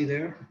sannyasi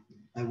there.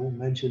 I won't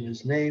mention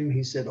his name.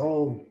 He said,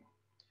 "Oh,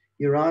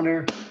 Your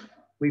Honor,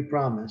 we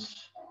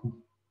promise."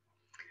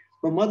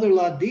 But Mother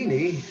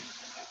Ladini,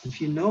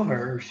 if you know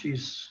her,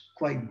 she's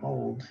quite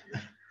bold.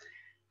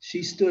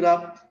 She stood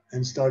up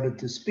and started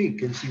to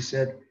speak, and she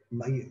said,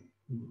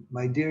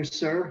 my dear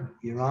sir,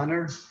 Your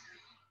Honor,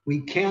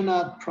 we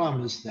cannot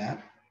promise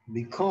that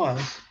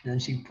because," and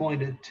she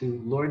pointed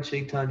to Lord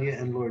Caitanya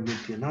and Lord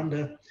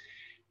Nityananda,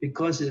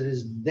 "because it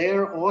is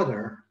their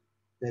order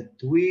that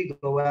we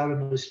go out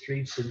in the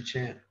streets and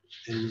chant.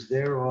 It is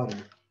their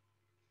order."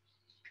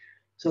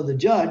 So the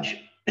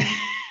judge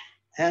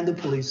and the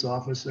police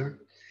officer,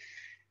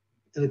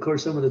 and of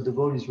course some of the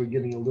devotees were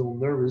getting a little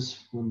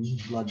nervous when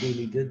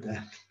Ladini did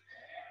that.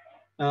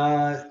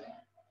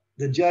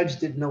 The judge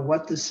didn't know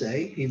what to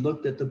say. He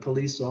looked at the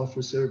police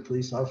officer. The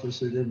police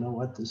officer didn't know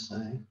what to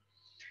say.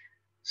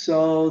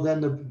 So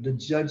then the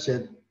judge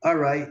said, "All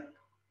right,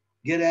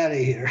 get out of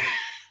here.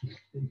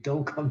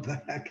 Don't come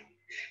back."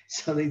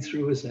 So they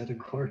threw us out of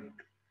court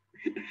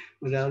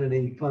without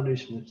any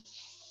punishment.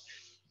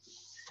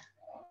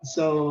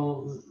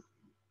 So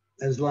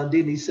as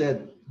Landini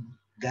said,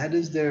 that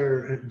is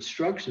their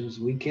instructions.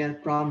 We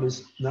can't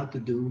promise not to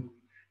do,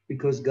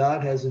 because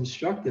God has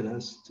instructed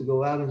us to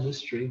go out in the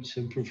streets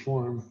and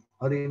perform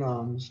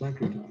Harinam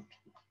Sankirtan.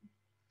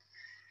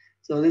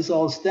 So this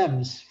all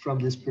stems from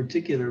this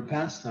particular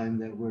pastime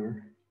that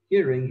we're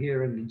hearing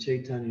here in the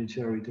Chaitanya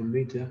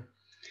Charitamrita,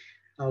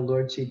 how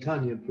Lord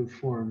Caitanya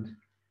performed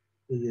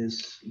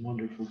this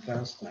wonderful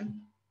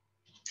pastime.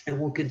 And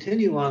we'll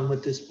continue on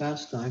with this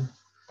pastime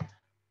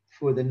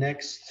for the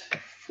next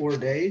 4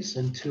 days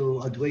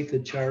until Advaita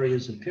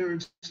Acharya's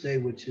appearance day,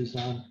 which is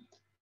on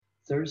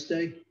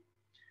Thursday.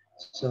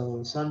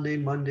 So Sunday,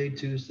 Monday,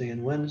 Tuesday,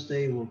 and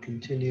Wednesday, we'll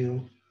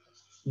continue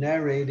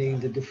narrating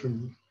the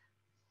different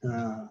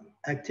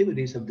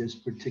activities of this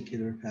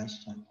particular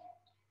pastime.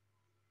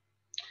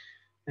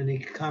 Any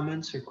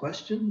comments or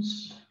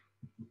questions?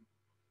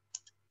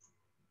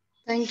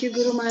 Thank you,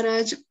 Guru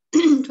Maharaj.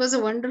 It was a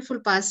wonderful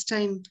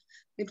pastime.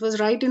 It was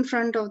right in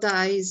front of the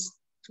eyes.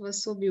 It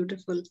was so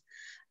beautiful.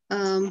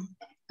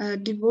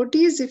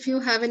 Devotees, if you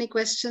have any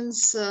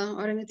questions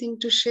or anything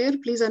to share,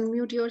 please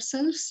unmute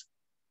yourselves.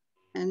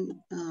 And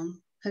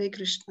Hare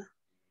Krishna.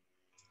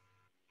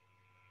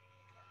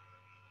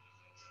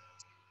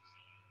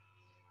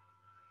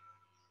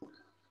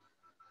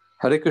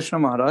 Hare Krishna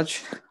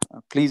Maharaj,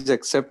 please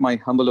accept my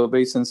humble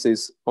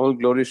obeisances. All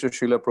glories to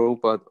Srila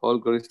Prabhupada, all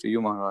glories to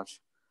you Maharaj.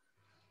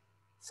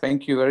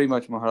 Thank you very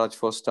much Maharaj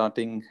for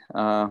starting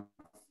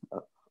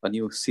a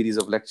new series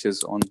of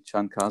lectures on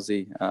Cand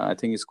Kazi. I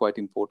think it's quite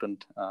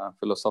important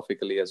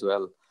philosophically as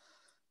well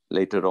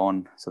later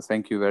on. So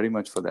thank you very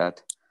much for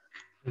that.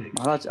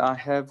 Maharaj, I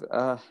have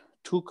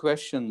 2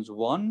 questions.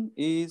 One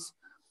is,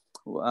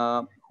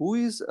 who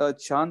is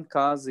Cand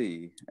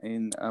Kazi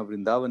in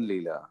Vrindavan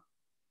Leela?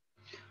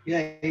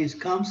 Yeah, he's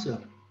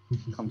Kamsa.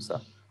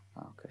 Kamsa.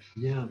 Okay.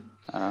 Yeah.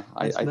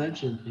 It's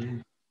mentioned.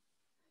 Yeah.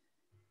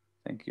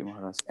 Thank you,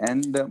 Maharaj.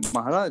 And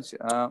Maharaj,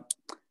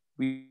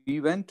 we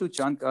went to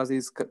Cand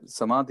Kazi's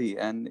Samadhi,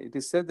 and it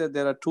is said that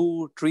there are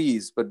two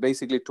trees, but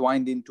basically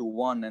twined into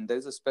one, and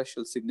there's a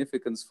special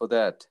significance for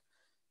that.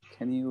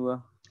 Can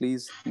you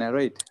please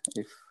narrate?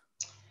 If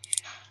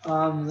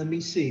let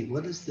me see.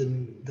 What is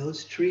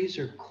those trees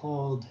are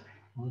called?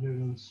 What are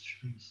those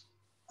trees?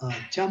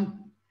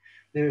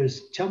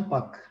 There's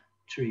champak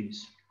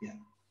trees. Yeah,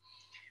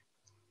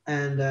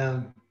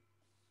 and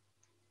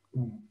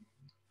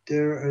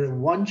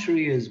one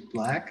tree is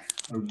black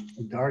or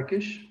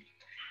darkish,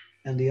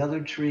 and the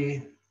other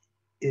tree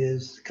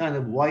is kind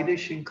of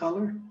whitish in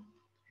color,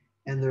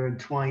 and they're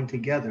entwined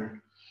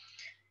together.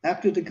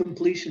 After the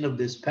completion of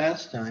this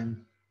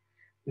pastime,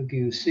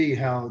 you see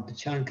how the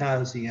Cand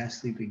Kazi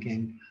actually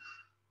became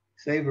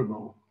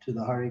favorable to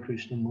the Hare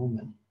Krishna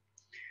movement.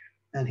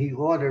 And he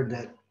ordered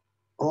that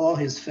all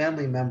his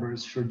family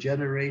members for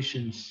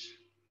generations,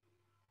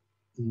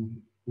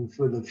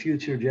 for the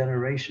future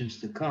generations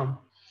to come,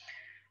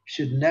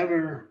 should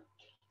never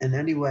in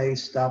any way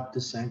stop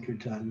the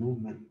Sankirtan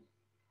movement.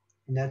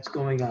 And that's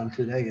going on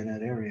today in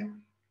that area.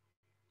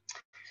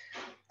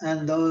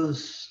 And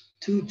those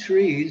two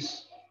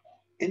trees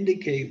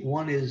indicate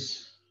one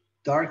is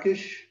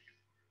darkish,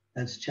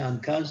 that's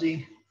Cand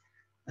Kazi,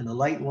 and the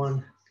light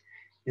one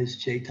is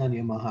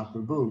Chaitanya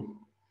Mahaprabhu.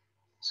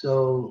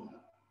 So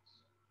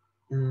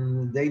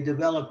they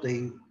developed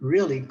a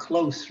really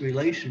close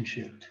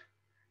relationship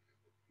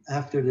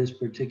after this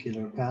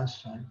particular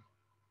pastime.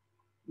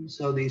 And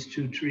so these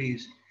two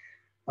trees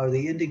are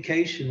the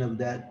indication of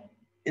that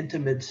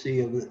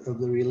intimacy of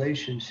the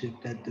relationship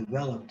that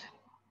developed.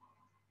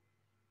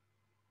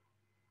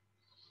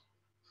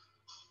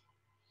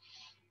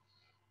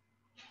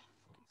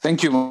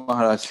 Thank you,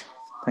 Maharaj.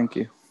 Thank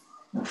you.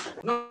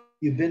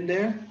 You've been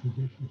there?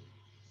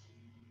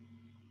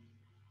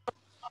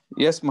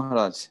 Yes,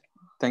 Maharaj.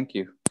 Thank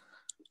you.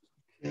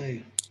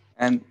 Okay.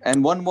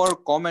 And one more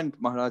comment,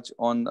 Maharaj,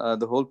 on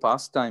the whole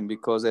pastime,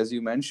 because as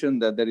you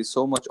mentioned that there is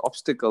so much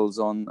obstacles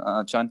on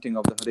chanting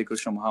of the Hare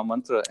Krishna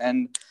Mahamantra,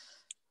 and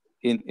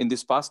in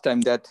this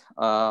pastime that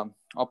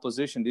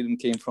opposition didn't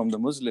came from the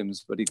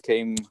Muslims, but it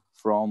came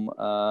from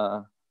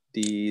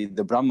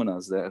the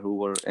Brahmanas there who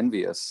were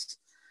envious.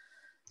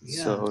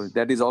 Yes. So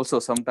that is also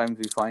sometimes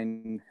we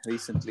find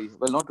recently,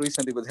 well, not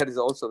recently, but that is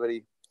also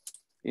very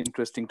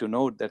interesting to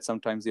note that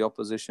sometimes the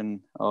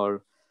opposition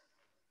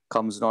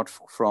comes not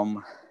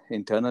from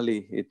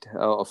internally,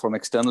 or from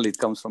externally, it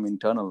comes from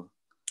internal,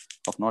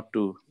 of not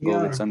to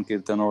go with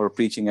Sankirtan or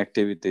preaching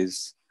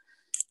activities,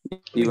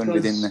 even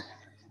within.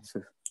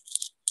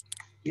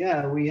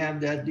 Yeah, we have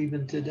that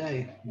even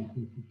today.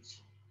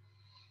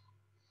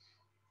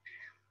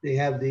 They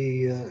have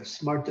the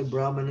Smarta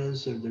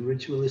Brahmanas, or the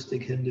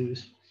ritualistic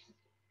Hindus,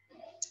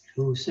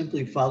 who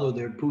simply follow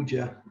their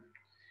puja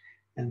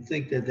and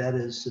think that that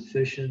is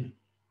sufficient.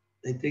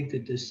 They think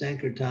that the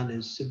Sankirtan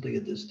is simply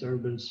a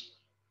disturbance,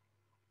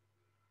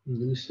 a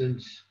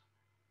nuisance,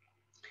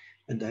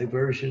 a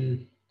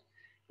diversion.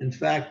 In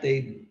fact,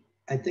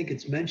 I think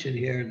it's mentioned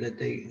here that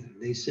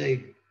they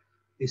said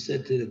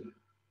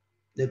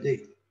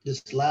that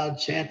this loud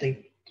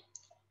chanting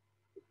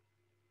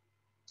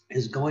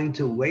is going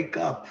to wake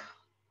up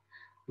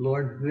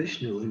Lord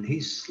Vishnu, and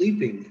he's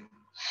sleeping.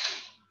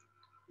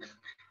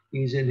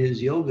 He's in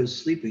his yoga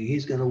sleeping.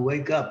 He's going to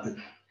wake up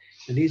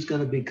and he's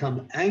going to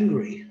become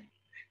angry,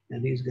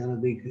 and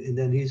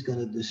then he's going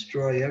to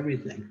destroy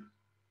everything.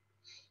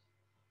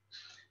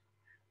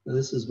 So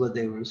this is what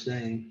they were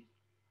saying.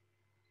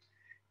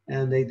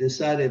 And they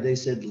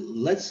said,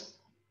 let's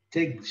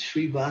take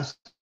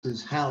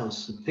Srivasa's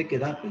house and pick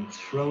it up and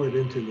throw it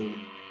into the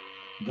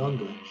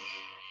Ganga.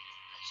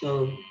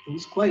 So it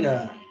was quite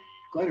a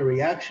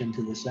reaction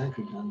to the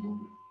Sankirtan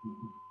movement.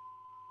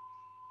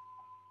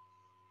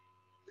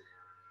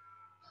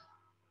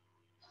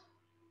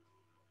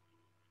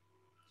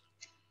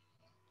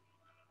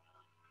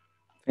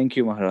 Thank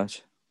you, Maharaj.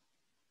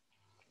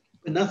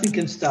 But nothing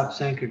can stop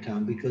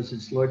Sankirtan because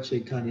it's Lord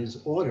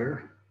Caitanya's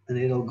order, and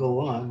it'll go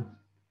on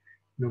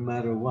no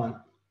matter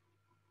what.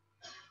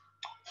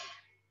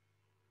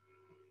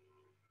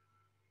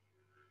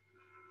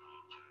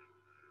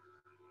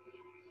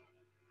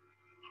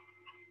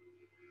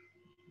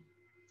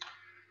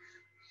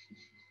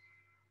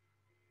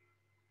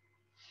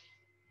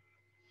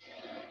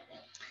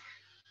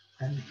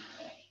 And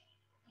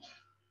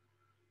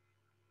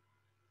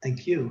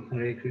thank you,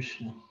 Hare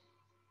Krishna.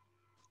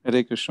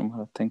 Hare Krishna,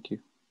 Maharaj. Thank you.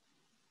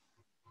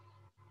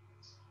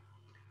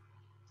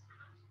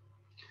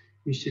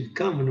 You should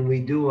come when we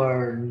do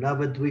our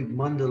Navadvip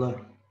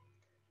Mandala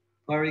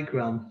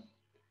Parikram,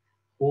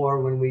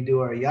 or when we do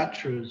our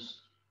yatras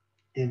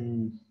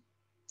in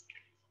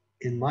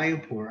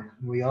Mayapur.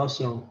 We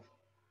also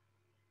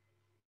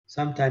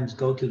sometimes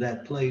go to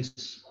that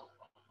place,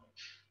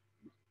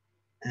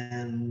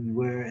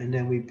 and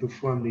then we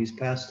perform these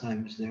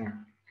pastimes there.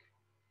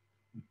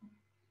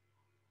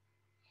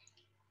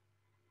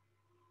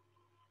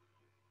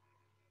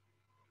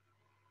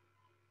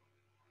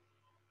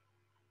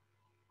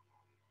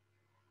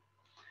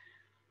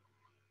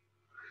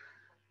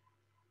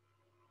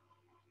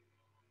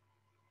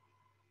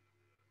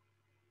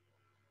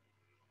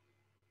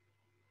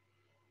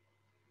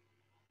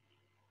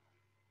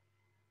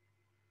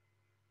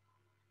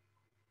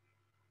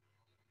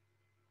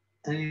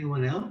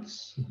 Anyone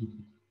else?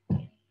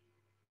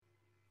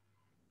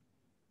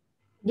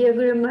 Dear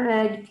Guru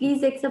Maharaj,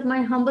 please accept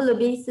my humble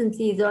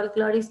obeisances. All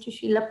glories to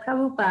Srila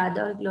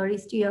Prabhupada. All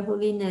glories to Your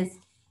Holiness.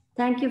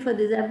 Thank you for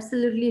this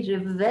absolutely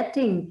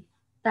riveting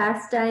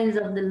pastimes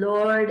of the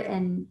Lord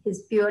and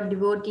His pure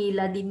devotee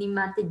Ladini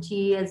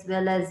Mataji, as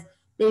well as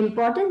the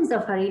importance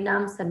of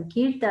Harinam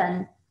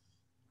Sankirtan.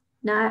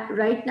 Now,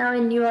 right now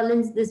in New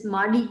Orleans, this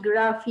Mardi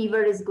Gras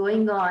fever is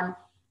going on,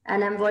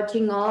 and I'm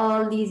watching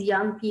all these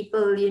young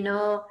people,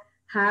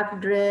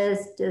 half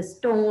dressed,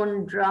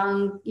 stoned,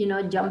 drunk,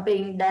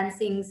 jumping,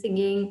 dancing,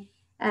 singing,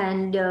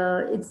 and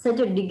it's such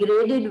a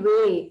degraded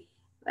way.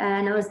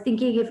 And I was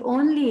thinking, if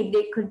only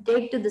they could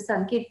take to the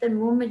Sankirtan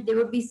movement, they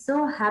would be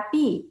so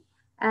happy,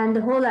 and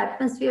the whole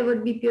atmosphere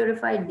would be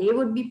purified. They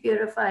would be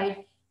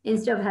purified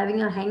instead of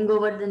having a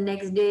hangover the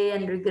next day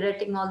and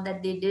regretting all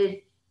that they did.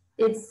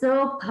 It's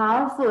so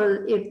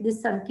powerful. If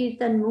this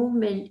Sankirtan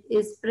movement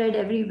is spread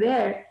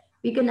everywhere,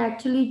 we can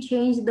actually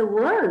change the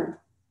world.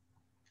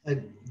 Are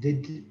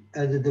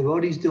the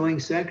devotees doing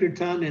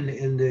Sankirtan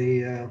in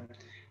the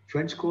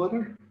French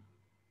Quarter?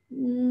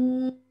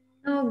 No,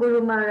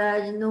 Guru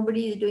Maharaj,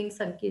 nobody is doing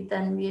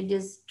Sankirtan. We are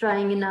just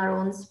trying in our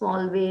own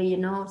small way,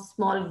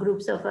 small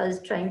groups of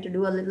us trying to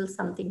do a little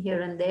something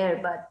here and there.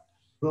 But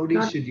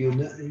devotees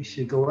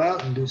should go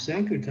out and do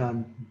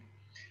Sankirtan,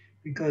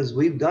 because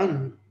we've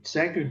done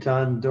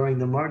Sankirtan during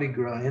the Mardi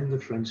Gras in the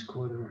French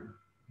Quarter.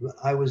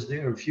 I was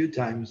there a few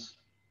times.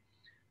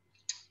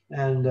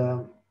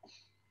 And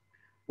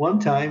one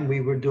time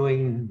we were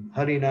doing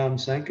Harinam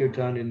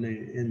Sankirtan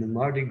in the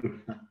Mardi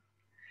Gras.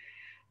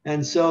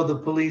 And so the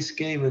police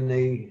came and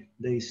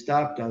they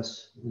stopped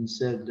us and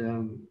said,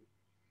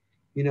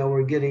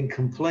 we're getting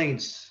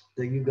complaints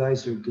that you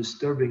guys are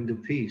disturbing the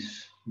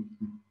peace.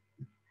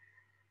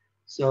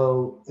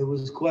 So it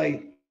was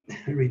quite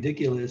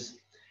ridiculous.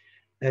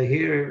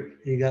 Here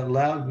you got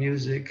loud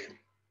music,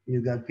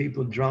 you got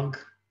people drunk,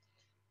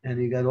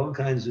 and you got all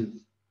kinds of,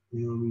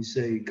 we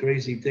say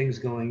crazy things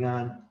going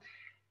on.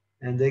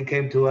 And they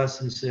came to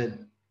us and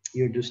said,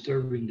 you're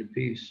disturbing the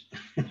peace.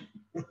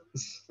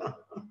 So,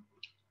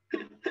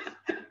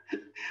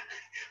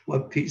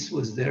 what peace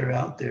was there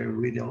out there,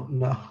 we don't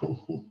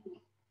know.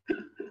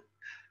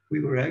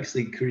 We were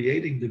actually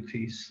creating the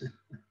peace.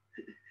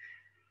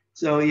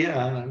 So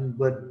yeah,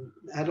 but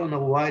I don't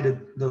know why the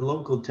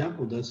local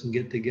temple doesn't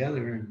get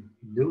together and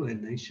do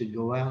it. They should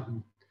go out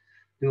and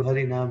do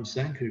Harinam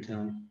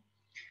Sankirtan.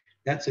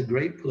 That's a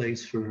great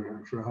place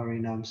for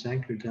Harinam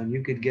Sankirtan.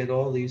 You could get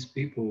all these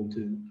people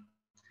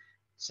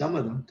some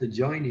of them to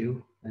join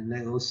you, and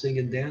they will sing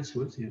and dance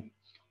with you.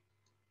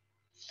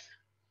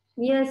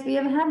 Yes, we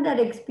have had that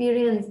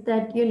experience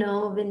that,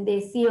 when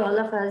they see all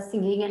of us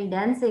singing and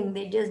dancing,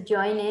 they just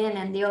join in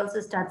and they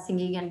also start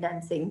singing and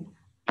dancing.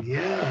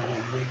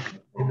 Yeah,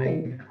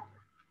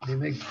 they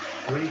make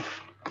great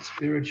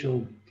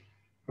spiritual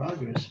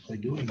progress by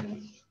doing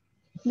that.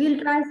 We'll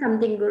try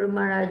something, Guru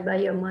Maharaj, by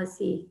your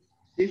mercy.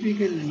 See if you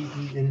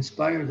can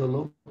inspire the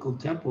local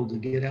temple to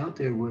get out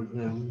there with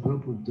a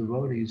group of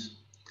devotees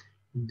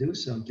and do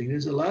something.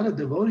 There's a lot of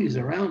devotees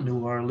around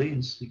New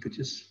Orleans. You could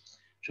just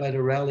try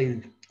to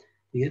rally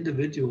the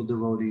individual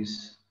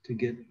devotees to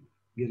get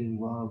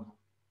involved.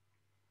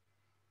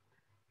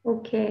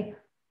 Okay,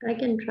 I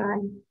can try.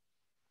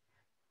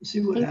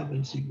 See what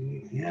happens.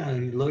 Yeah,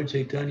 Lord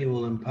Caitanya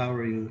will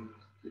empower you.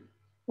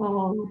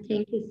 Oh,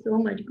 thank you so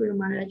much, Guru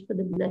Maharaj, for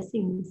the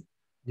blessings.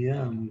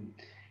 Yeah,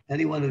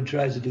 anyone who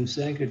tries to do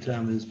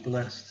Sankirtan is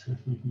blessed.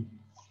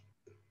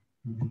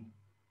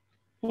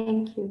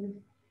 Thank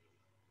you.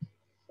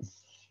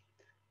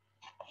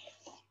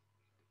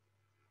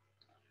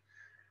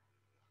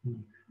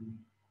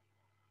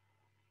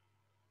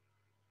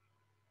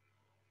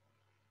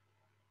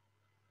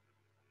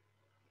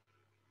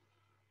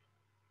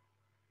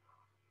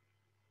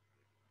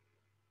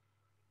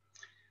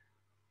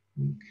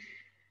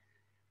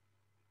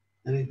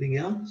 Anything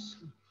else?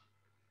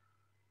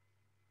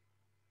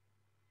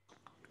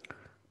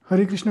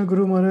 Hare Krishna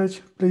Guru Maharaj,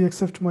 please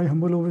accept my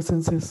humble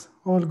obeisances.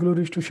 All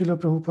glories to Srila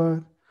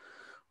Prabhupada.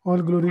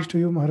 All glories to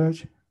you,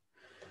 Maharaj.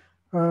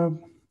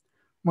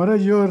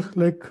 Maharaj, you're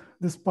like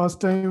this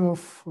pastime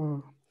of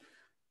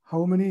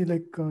how many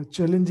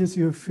challenges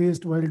you have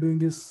faced while doing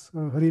this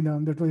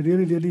Harinam. That was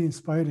really, really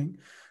inspiring,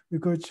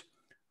 because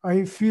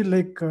I feel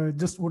like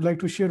just would like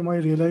to share my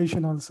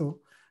realization also.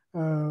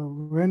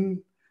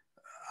 When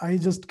I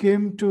just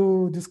came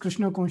to this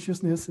Krishna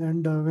consciousness,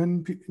 and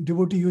when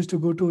devotee used to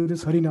go to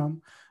this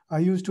Harinam, I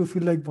used to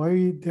feel like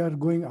why they are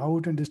going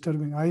out and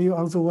disturbing. I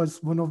also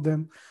was one of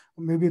them,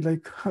 maybe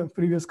like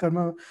previous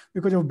karma,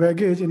 because of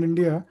baggage in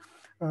India.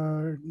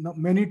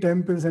 Many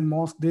temples and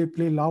mosques, they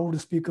play loud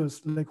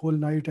speakers like whole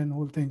night and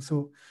whole thing.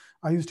 So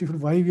I used to feel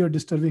why we are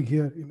disturbing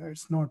here.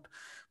 It's not.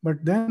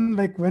 But then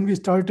like when we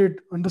started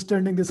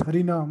understanding this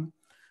Harinam,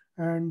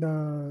 and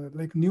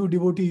like new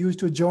devotee used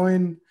to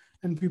join,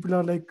 and people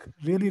are like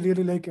really,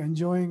 really like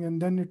enjoying,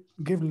 and then it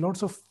gave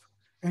lots of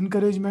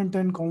encouragement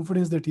and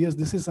confidence that yes,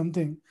 this is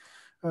something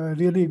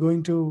really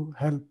going to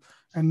help.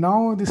 And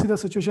now this is the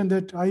situation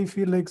that I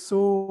feel like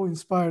so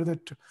inspired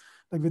that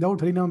like without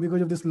Harinam,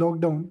 because of this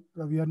lockdown,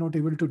 we are not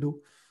able to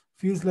do.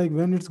 Feels like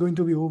when it's going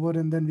to be over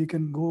and then we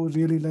can go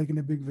really like in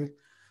a big way.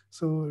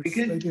 So We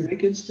it's like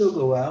can still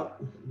go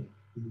out.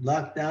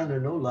 Lockdown or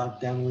no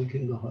lockdown, we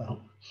can go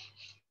out.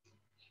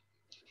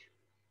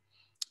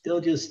 They'll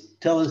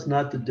just tell us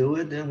not to do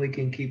it, then we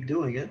can keep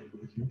doing it.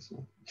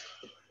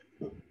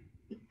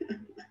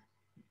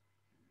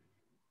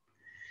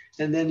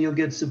 And then you'll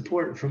get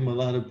support from a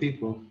lot of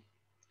people.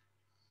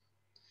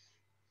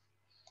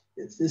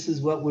 This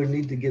is what we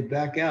need to get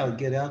back out,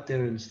 get out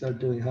there and start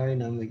doing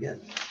Harinam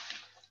again.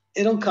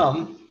 It'll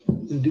come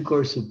in due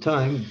course of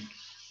time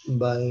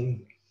by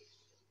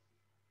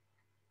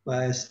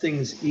as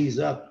things ease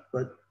up.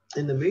 But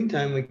in the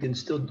meantime,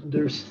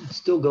 there's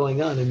still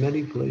going on in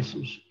many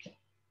places.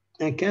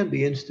 And it can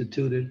be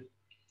instituted.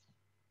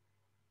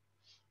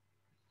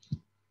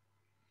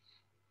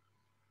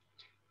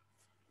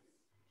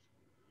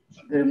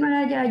 Guru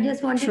Maharaj, I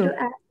just wanted to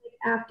ask,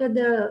 after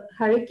the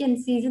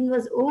hurricane season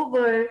was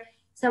over,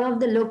 some of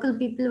the local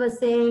people were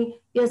saying,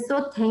 we are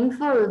so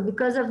thankful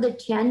because of the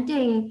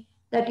chanting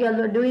that you all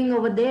were doing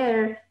over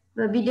there,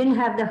 we didn't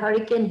have the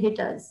hurricane hit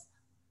us.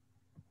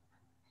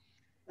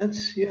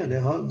 That's, yeah, the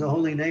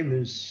holy name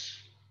is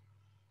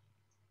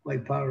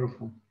quite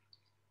powerful.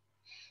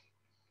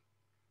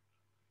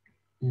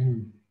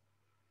 Mm.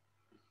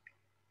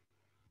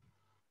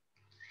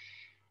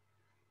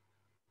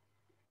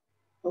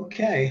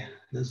 Okay.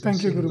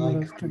 Thank you, Guru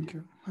Maharaj. Thank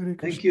you. Hare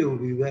Krishna. Thank you,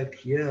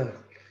 Vivek.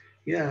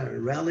 Yeah.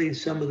 Rally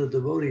some of the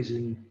devotees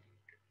and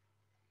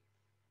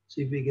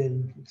see if we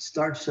can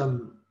start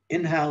some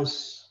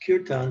in-house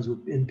kirtans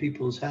in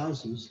people's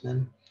houses.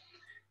 Then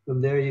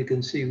from there you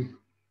can see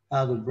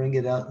how to bring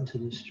it out into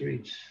the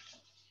streets.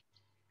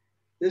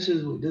 This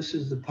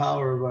is the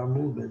power of our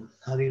movement,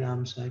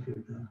 Harinam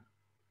Sankirtan.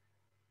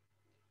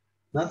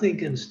 Nothing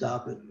can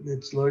stop it.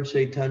 It's Lord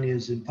Caitanya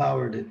has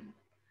empowered it.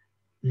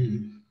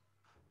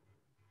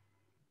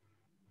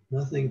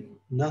 Nothing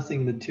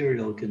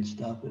material can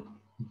stop it.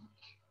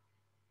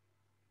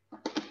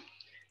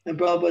 And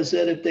Prabhupada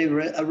said, if they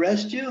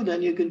arrest you,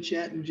 then you can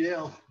chant in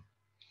jail.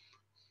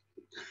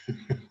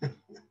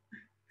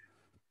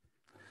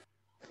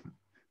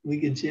 We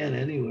can chant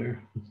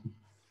anywhere.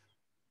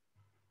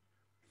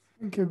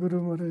 Thank you,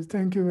 Guru Maharaj.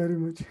 Thank you very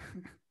much.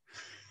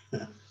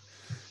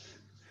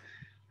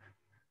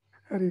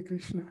 Hare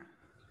Krishna.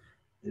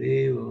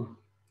 Hare.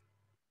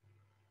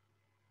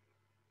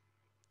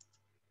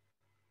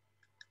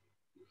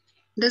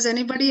 Does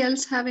anybody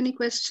else have any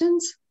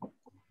questions?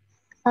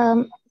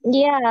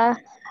 Yeah.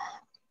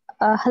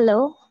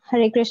 Hello.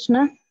 Hare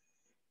Krishna.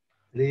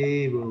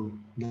 Hare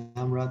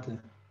Namrata.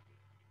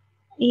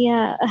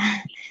 Yeah.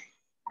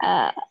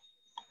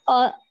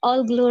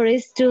 All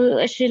glories to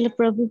Srila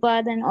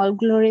Prabhupada and all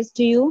glories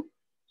to you.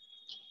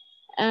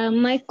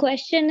 My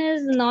question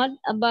is not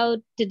about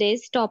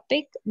today's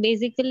topic,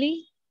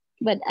 basically,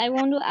 but I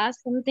want to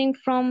ask something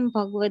from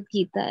Bhagavad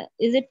Gita.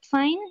 Is it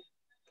fine?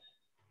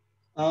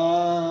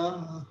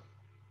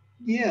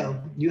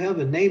 Yeah, you have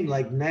a name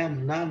like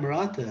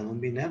Namrata. I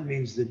mean, that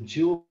means the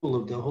jewel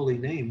of the holy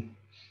name.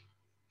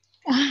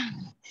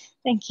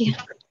 Thank you.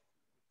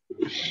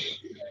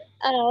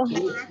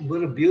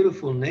 What a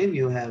beautiful name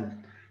you have.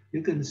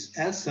 You can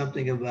ask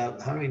something about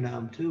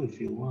Harinam too if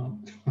you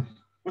want.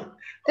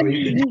 Or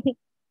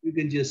you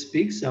can just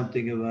speak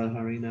something about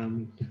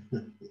Harinam.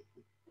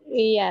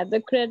 Yeah,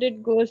 the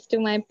credit goes to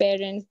my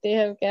parents. They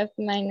have kept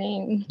my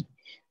name.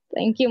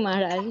 Thank you,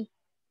 Maharaj.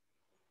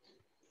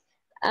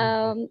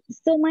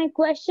 So my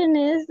question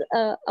is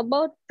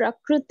about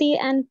Prakriti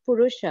and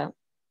Purusha.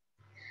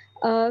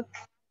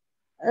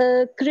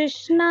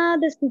 Krishna,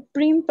 the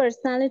Supreme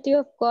Personality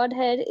of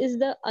Godhead, is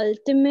the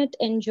ultimate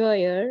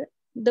enjoyer,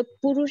 the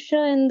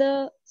Purusha in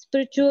the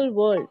spiritual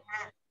world.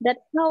 That's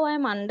how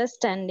I'm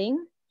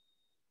understanding.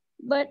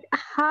 But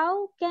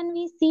how can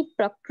we see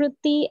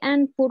Prakriti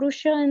and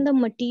Purusha in the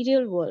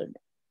material world?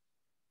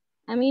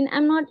 I mean,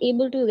 I'm not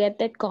able to get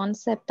that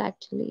concept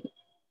actually.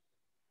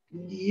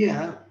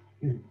 Yeah,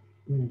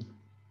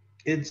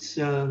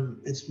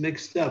 it's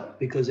mixed up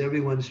because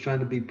everyone's trying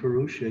to be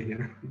Purusha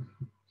here.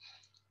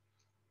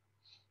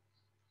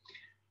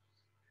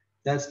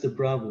 That's the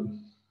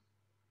problem.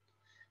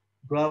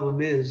 The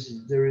problem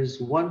is there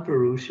is one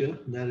Purusha,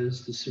 that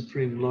is the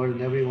Supreme Lord,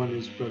 and everyone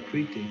is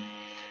Prakriti.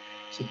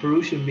 So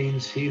Purusha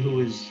means he who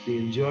is the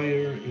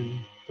enjoyer, and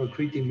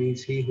Prakriti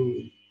means she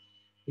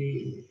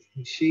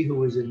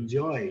who is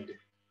enjoyed.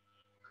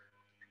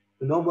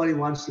 But nobody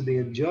wants to be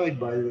enjoyed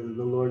by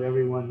the Lord.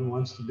 Everyone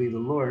wants to be the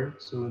Lord.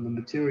 So in the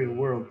material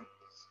world,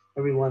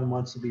 everyone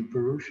wants to be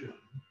Purusha.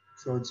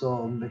 So it's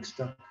all mixed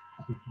up.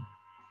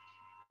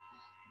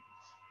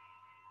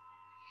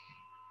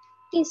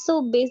 Okay,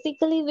 so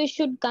basically we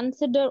should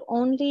consider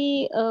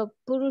only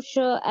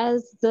Purusha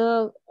as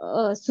the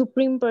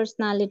Supreme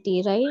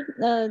Personality, right?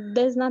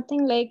 There's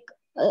nothing like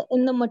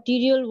in the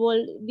material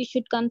world, we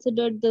should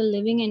consider the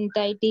living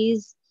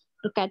entities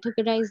to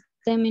categorize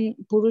them in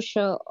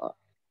Purusha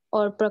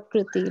or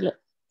Prakriti.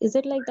 Is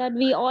it like that?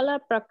 We all are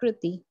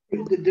Prakriti.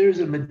 There's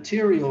a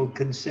material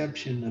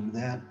conception of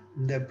that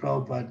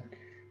Prabhupada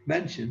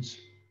mentions,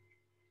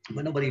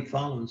 but nobody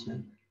follows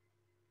it.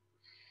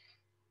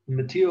 The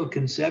material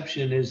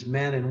conception is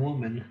man and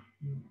woman,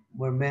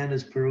 where man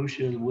is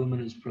Purusha and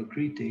woman is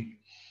Prakriti.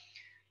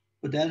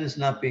 But that is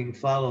not being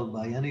followed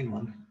by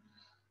anyone.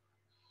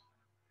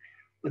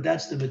 But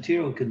that's the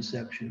material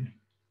conception.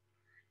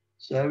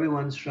 So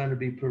everyone's trying to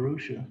be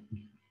Purusha.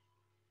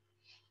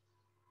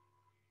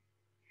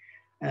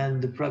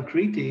 And the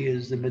Prakriti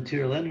is the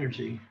material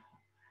energy.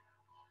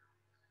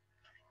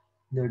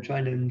 They're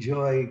trying to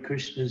enjoy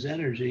Krishna's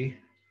energy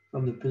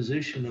from the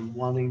position of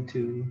wanting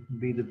to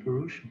be the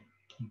Purusha.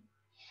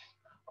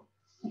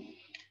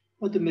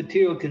 But the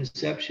material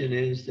conception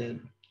is that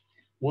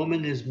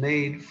woman is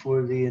made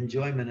for the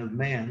enjoyment of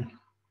man,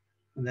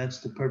 and that's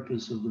the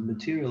purpose of the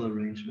material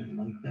arrangement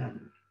like that.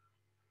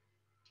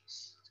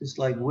 Just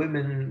like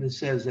women, it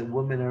says that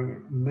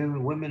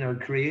women are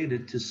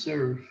created to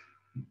serve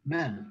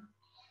men.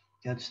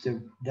 That's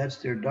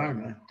their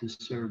dharma, to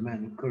serve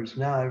men. Of course,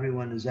 now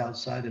everyone is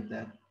outside of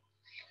that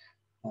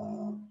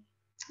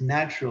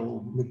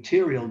natural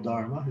material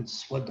dharma.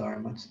 It's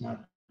swadharma. It's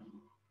not,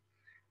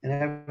 and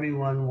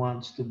everyone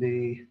wants to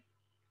be,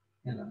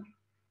 the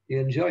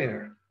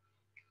enjoyer.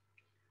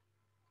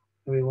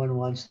 Everyone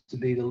wants to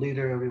be the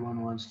leader.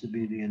 Everyone wants to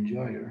be the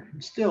enjoyer.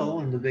 And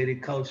still, in the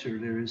Vedic culture,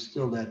 there is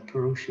still that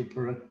Purusha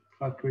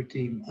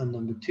Prakriti on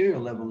the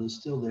material level is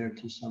still there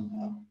to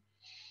somehow,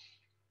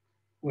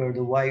 where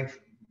the wife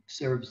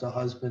serves the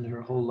husband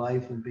her whole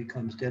life and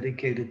becomes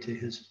dedicated to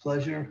his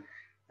pleasure,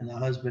 and the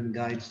husband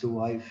guides the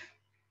wife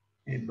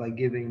by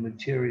giving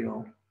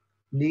material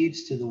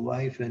needs to the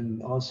wife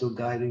and also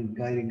guiding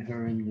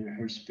her in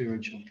her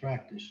spiritual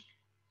practice.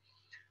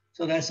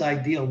 So that's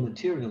ideal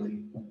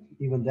materially.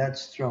 Even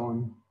that's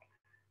thrown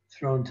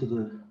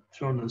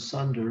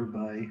asunder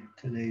by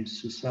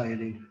today's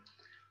society.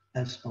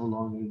 That's no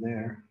longer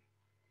there.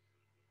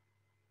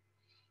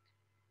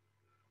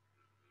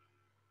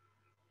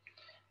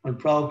 When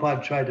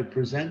Prabhupada tried to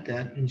present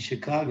that in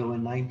Chicago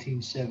in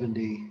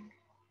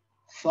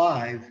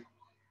 1975,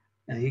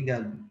 and he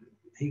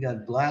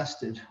got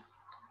blasted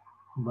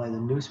by the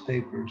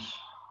newspapers.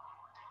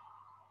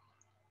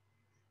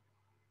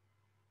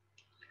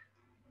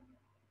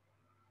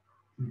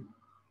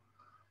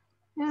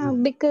 Yeah,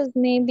 because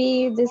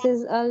maybe this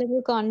is a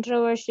little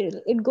controversial.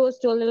 It goes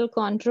to a little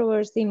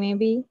controversy,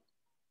 maybe.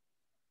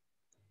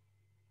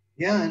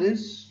 Yeah, it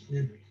is.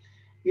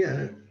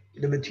 Yeah,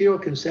 the material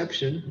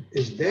conception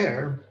is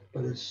there,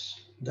 but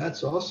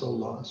that's also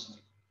lost.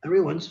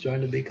 Everyone's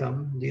trying to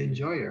become the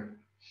enjoyer.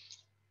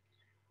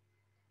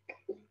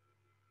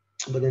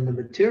 But in the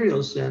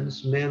material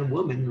sense,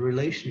 man-woman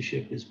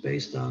relationship is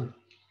based on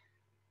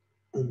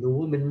the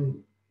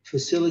woman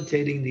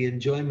facilitating the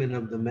enjoyment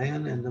of the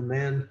man and the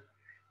man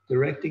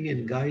directing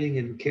and guiding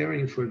and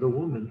caring for the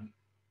woman.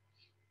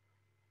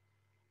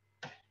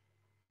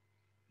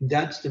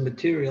 That's the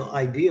material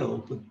ideal,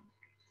 but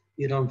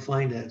you don't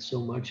find that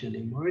so much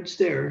anymore. It's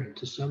there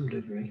to some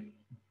degree.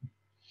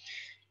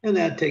 And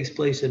that takes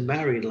place in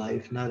married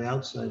life, not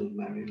outside of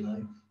married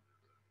life.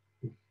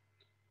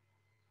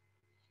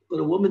 But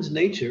a woman's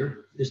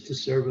nature is to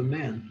serve a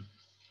man.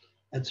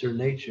 That's her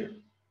nature.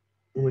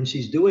 And when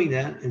she's doing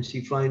that and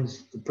she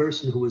finds the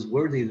person who is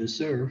worthy to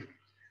serve,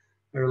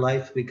 her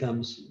life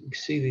becomes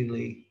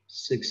exceedingly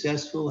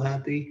successful,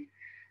 happy,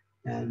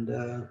 and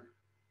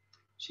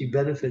she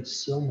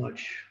benefits so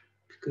much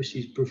because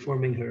she's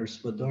performing her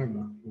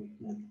swadharma.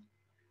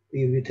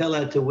 If you tell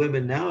that to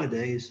women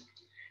nowadays,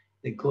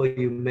 they call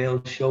you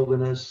male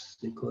chauvinists,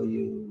 they call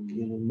you,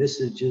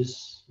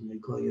 misogynist, and they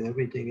call you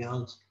everything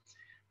else.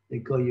 They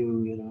call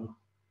you,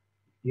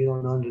 you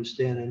don't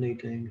understand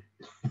anything.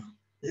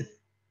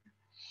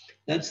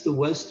 That's the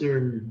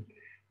Western,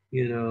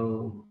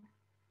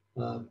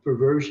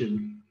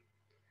 perversion.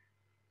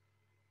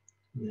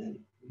 The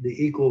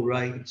equal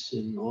rights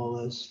and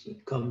all this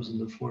that comes in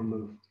the form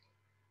of,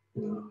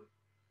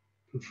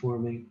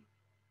 performing.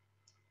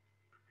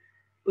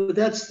 But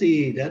that's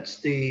the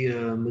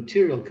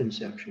material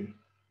conception.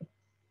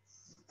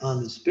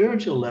 On the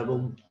spiritual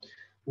level,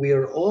 we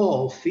are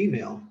all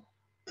female,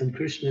 and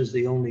Krishna is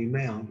the only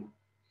male.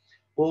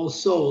 All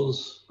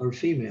souls are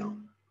female.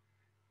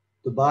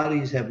 The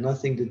bodies have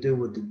nothing to do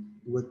with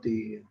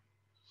the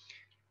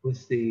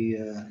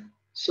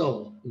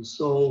soul. The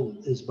soul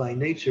is by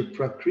nature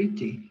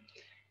Prakriti,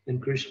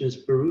 and Krishna is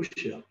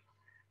Purusha.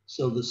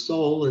 So the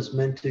soul is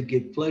meant to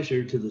give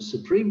pleasure to the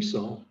Supreme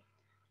Soul,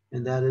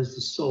 and that is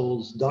the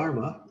soul's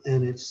dharma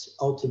and its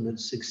ultimate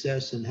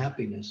success and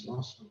happiness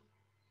also.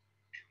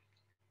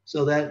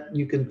 So that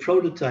you can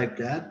prototype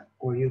that,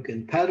 or you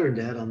can pattern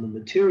that on the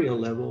material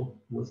level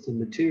with the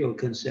material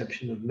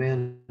conception of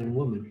man and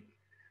woman.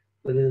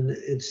 But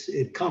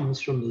it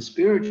comes from the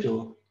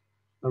spiritual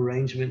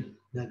arrangement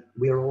that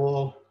we are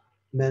all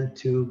meant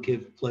to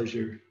give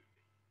pleasure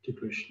to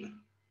Krishna.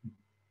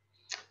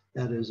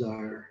 That is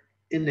our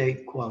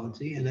innate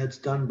quality, and that's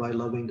done by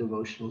loving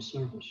devotional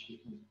service.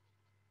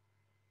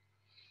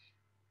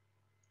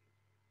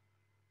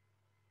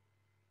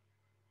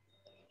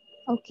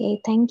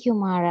 Okay, thank you,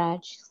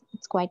 Maharaj.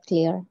 It's quite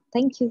clear.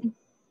 Thank you.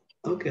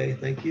 Okay,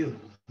 thank you.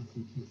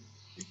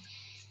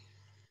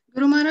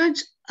 Guru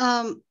Maharaj,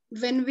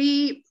 when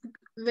we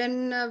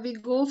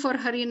go for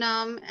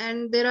Harinam,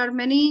 and there are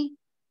many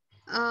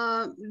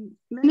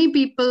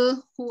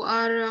people who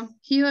are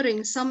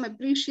hearing, some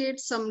appreciate,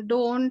 some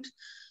don't,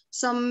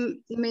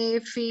 some may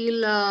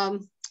feel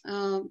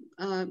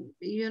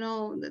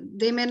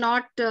they may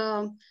not.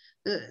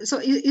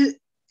 So,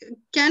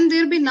 can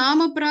there be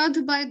Nam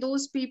Aparadh by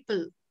those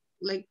people?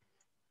 Like,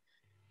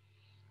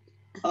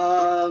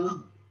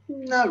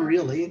 not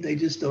really. They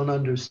just don't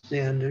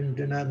understand, and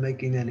they're not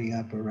making any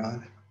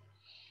aparadh.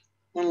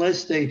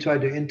 Unless they try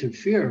to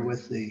interfere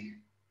with the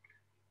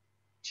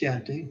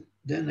chanting,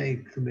 then they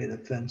commit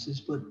offenses,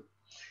 but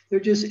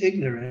they're just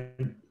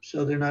ignorant.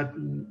 So they're not,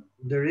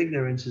 their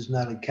ignorance is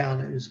not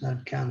counted as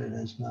Nam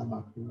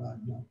Aparadh,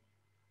 no.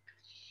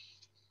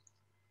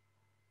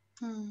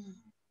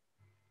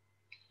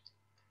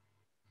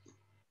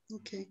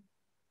 Okay.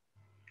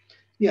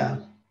 Yeah,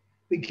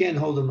 we can't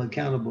hold them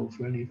accountable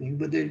for anything,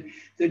 but they're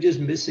just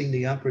missing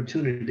the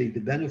opportunity to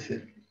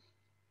benefit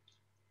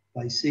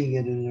by seeing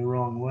it in the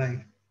wrong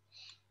way.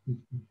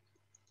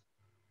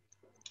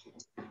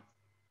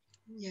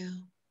 Yeah.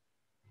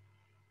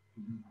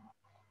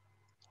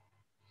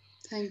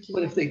 Thank you.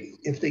 But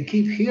if they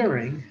keep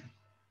hearing,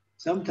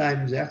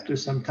 sometimes after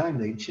some time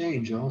they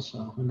change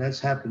also, and that's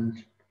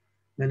happened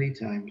many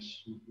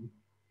times. Yeah.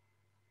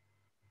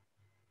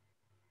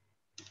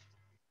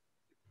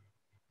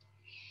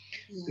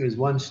 There's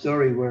one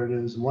story where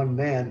there was one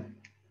man,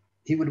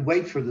 he would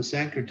wait for the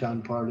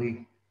Sankirtan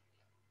party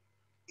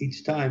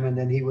each time, and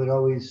then he would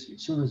always,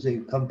 as soon as they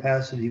come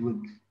past it, he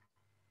would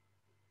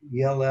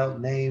yell out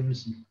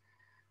names, and,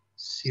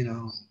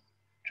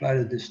 try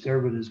to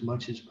disturb it as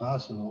much as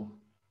possible.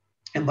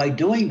 And by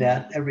doing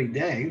that every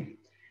day,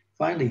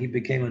 finally he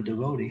became a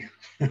devotee.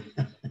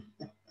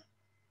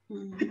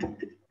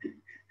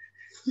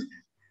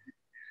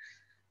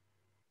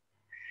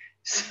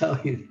 So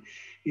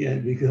yeah,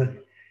 because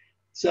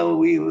so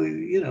we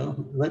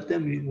let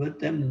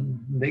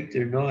them make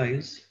their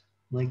noise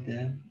like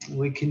that.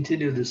 We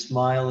continue to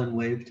smile and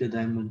wave to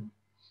them and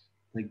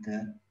like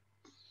that.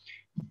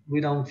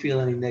 We don't feel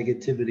any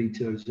negativity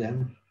towards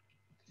them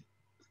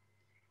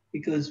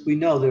because we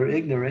know they're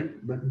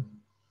ignorant, but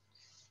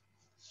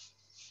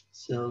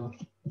so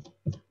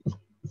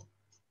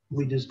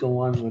we just go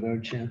on with our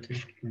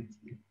chanting.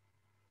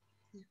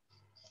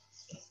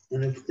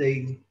 And if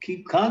they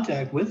keep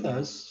contact with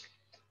us,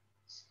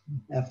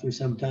 after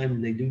some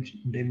time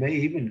they may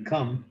even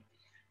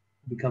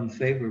become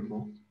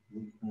favorable.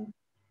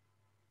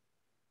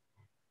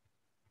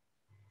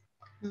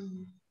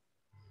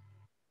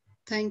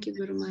 Thank you,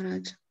 Guru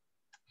Maharaj.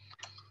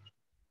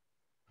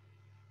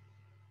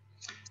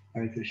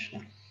 Hare Krishna.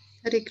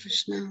 Hare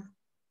Krishna.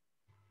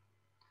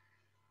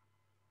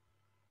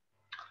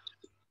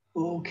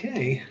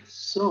 Okay,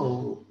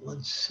 so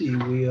let's see,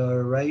 we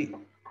are right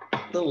a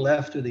little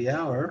after the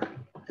hour.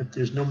 If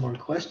there's no more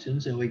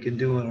questions, then we can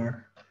do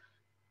our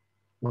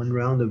one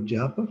round of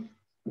japa.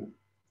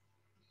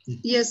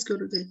 Yes,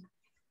 Gurudev.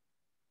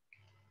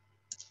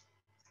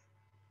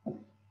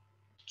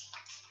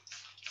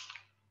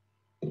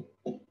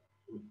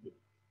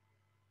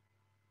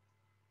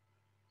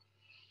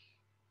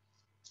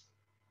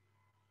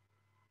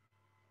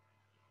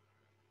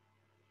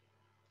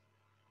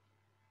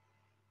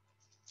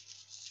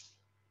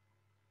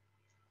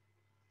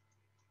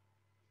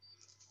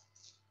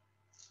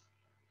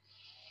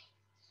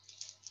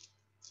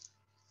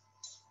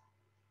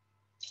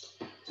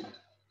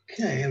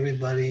 Okay,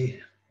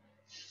 everybody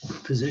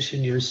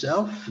position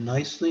yourself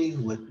nicely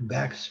with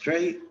back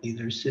straight,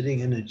 either sitting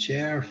in a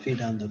chair,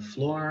 feet on the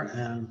floor,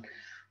 and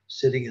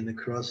sitting in the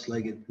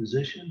cross-legged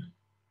position.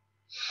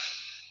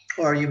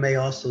 Or you may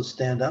also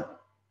stand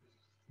up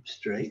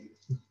straight.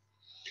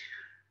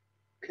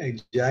 Okay,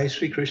 Jai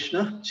Sri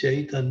Krishna,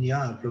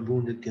 Chaitanya,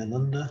 Prabhu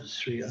Nityananda,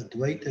 Sri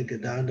Advaita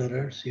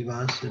Gadadhara,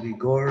 Sivasari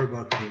Gaur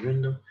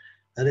Bhaktivinoda,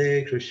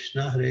 Hare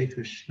Krishna,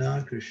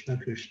 Krishna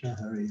Krishna,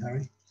 Hare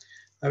Hare.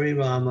 Hare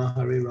Rama,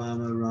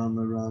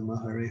 Rama Rama,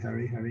 Hare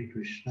Hare, Hare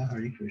Krishna,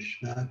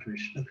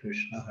 Krishna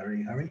Krishna,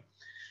 Hare Hare.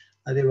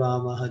 Hare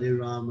Rama,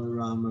 Rama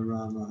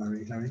Rama,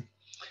 Hare Hare.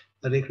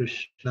 Hare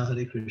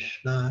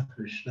Krishna,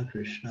 Krishna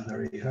Krishna,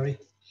 Hare Hare.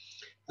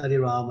 Hare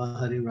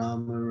Rama,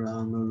 Rama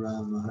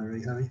Rama, Hare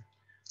Hare.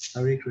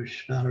 Hare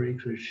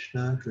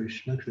Krishna,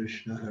 Krishna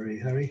Krishna, Hare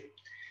Hare.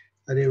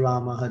 Hare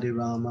Rama,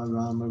 Rama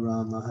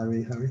Rama,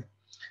 Hare Hare.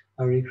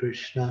 Hare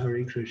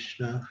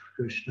Krishna,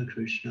 Krishna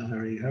Krishna,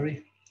 Hare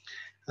Hare.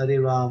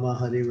 Hare Rama,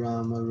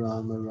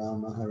 Rama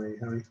Rama, Hare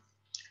Hare.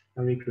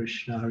 Hare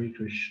Krishna,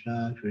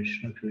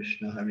 Krishna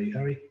Krishna, Hare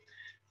Hare.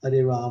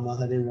 Hare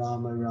Rama,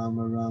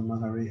 Rama Rama,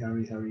 Hare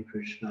Hare. Hare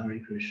Krishna,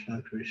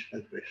 Krishna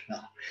Krishna,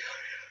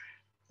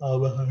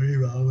 Hare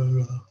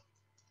Rama.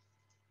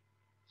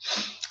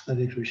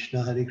 Hare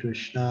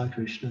Krishna,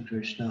 Krishna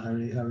Krishna,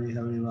 Hare Hare.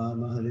 Hare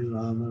Rama,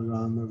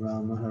 Rama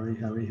Rama, Hare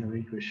Hare.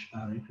 Hare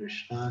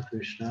Krishna,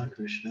 Krishna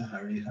Krishna,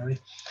 Hare Hare.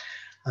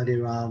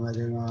 Hare Ram,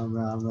 Ram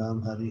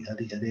Ram, Hare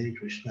Hare, Hare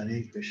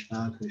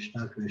Krishna,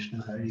 Krishna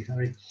Krishna, Hare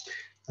Hare.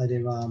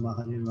 Hare Ram,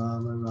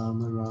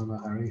 Ram,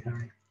 Hare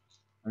Hare.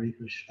 Hare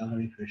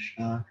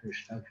Krishna,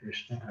 Krishna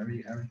Krishna,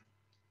 Hare Hare.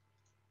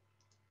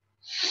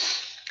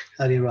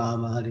 Hare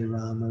Rama,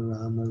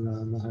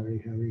 Rama, Hare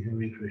Hare,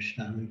 Hare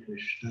Krishna,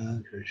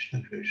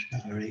 Krishna Krishna,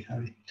 Hare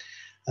Hare.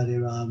 Hare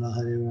Rama,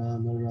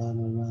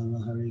 Rama,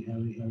 Hare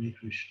Hare, Hare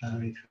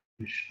Krishna,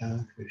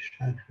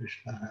 Krishna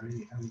Krishna,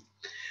 Hare Hare.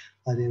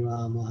 Hare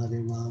Rama,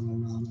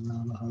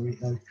 Rama, Hare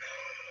Hare,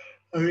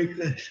 Hare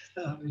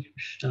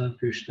Krishna,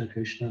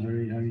 Krishna,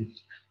 Hare Hare.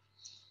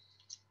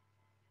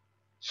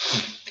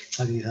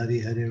 Hare Hare,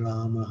 Hare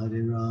Rama,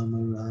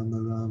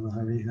 Rama,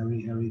 Hare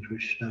Hare, Hare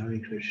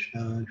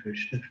Krishna,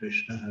 Krishna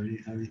Krishna, Hare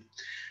Hare.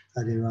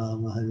 Hare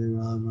Rama,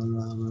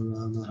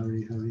 Rama,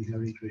 Hare Hare,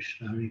 Hare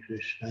Krishna,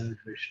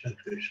 Krishna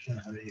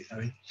Krishna, Hare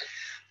Hare.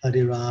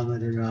 Hare Rama,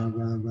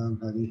 Ram,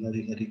 Hare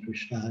Hare, Hare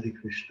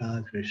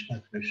Krishna,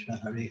 Krishna Krishna,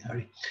 Hare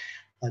Hare.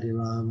 Hare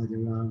Rama,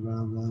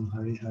 Ram,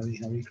 Hare Hare,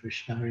 Hare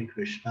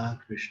Krishna,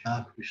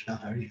 Krishna Krishna,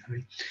 Hare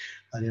Hare.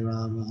 Hare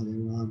Rama,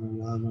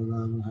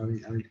 Rama, Hare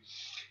Hare.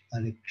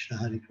 Hare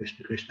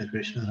Krishna,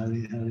 Krishna,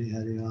 Hare Hare,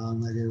 Hare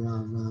Ram,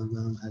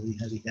 Ram, Hare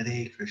Hare,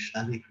 Hare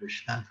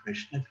Krishna,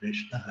 Krishna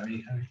Krishna,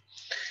 Hare Hare.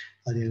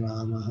 Hare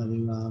Rama,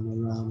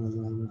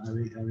 Rama,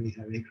 Hare Hare,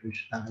 Hare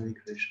Krishna,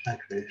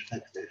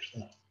 Krishna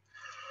Krishna.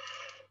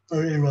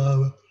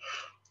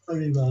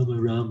 Hare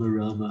Rama,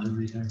 Rama,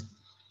 Hare Hare.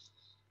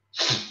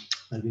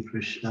 Hare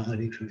Krishna,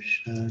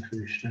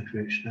 Krishna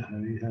Krishna,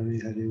 Hare Hare,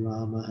 Hare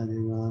Rama,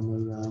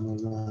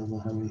 Rama,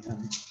 Hare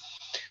Hare.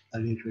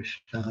 Hare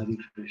Krishna,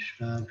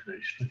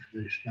 Krishna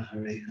Krishna,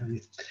 Hare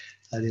Hare.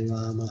 Hare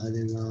Rama,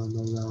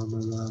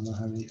 Rama,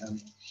 Hare Hare.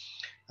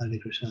 Hare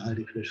Krishna,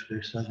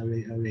 Krishna,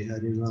 Hare Hare,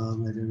 Hare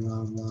Rama,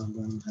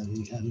 Rama,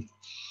 Hare Hare.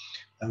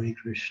 Hare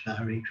Krishna,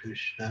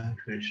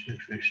 Krishna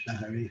Krishna,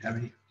 Hare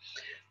Hare.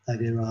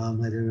 Hare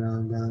Rama,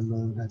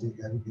 Rama, Hare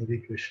Hare, Hare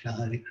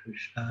Krishna,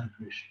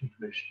 Krishna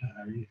Krishna,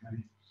 Hare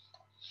Hare.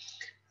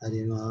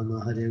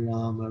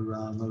 Hare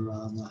Rama,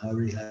 Rama,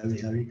 Hare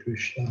Hare, Hare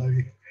Krishna,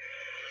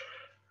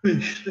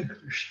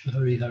 Krishna,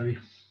 Hare Hare.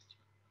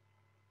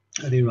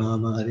 Hare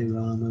Rama,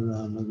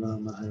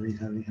 Rama, Hare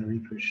Hare, Hare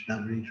Krishna,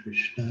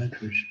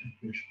 Krishna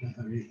Krishna,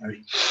 Hare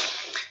Hare.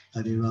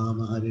 Hare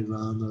Rama,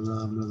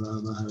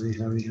 Rama, Hare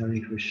Hare, Hare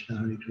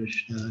Krishna,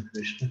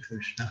 Krishna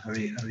Krishna,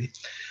 Hare Hare.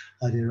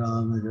 Hare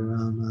Rama,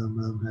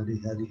 Hare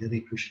Hare,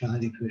 Hare Krishna,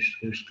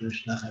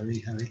 Krishna, Hare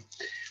Hare.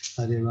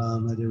 Hare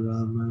Rama,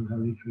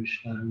 Hare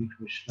Krishna,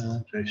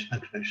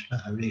 Krishna Krishna,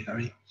 Hare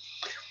Hare.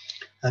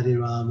 Hare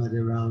Rama,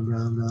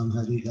 Ram,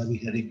 Hare Hare,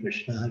 Hare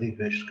Krishna,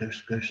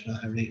 Krishna,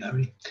 Hare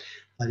Hare.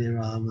 Hare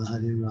Rama,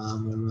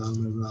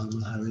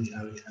 Rama, Hare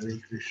Hare, Hare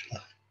Krishna,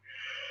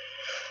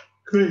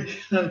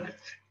 Krishna.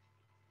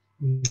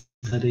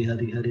 Hare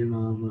Hare, Hare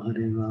Rama,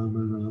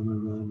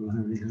 Rama,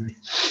 Hare Hare.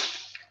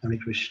 Hare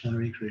Krishna,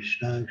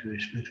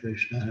 Krishna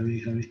Krishna, Hare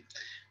Hare.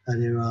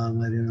 Hare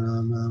Rama,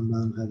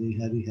 Hare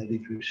Hare, Hare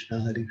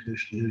Krishna,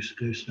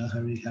 Krishna,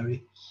 Hare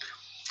Hare.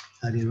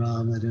 Hare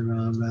Rama,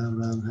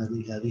 Ram,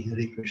 Hare Hare,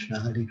 Hare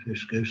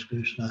Krishna,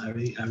 Krishna,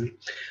 Hare Hare.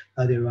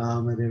 Hare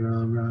Rama,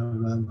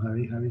 Ram,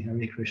 Hare Hare,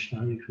 Hare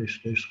Krishna,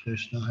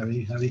 Krishna, Hare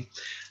Hare.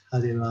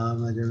 Hare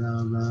Rama,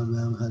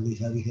 Ram, Hare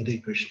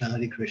Hare,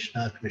 Hare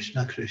Krishna,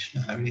 Krishna Krishna,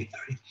 Hare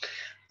Hare.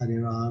 Hare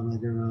Rama,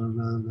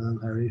 Ram,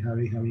 Hare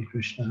Hare, Hare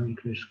Krishna,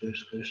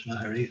 Krishna,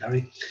 Hare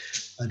Hare.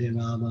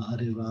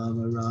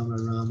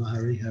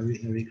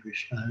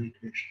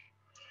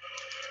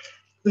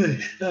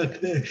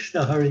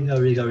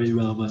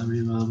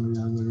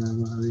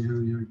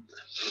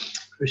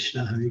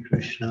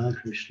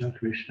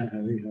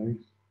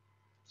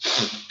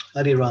 Hare Rama,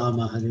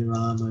 Rama,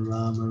 Hare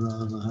Hare, Hare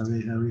Krishna,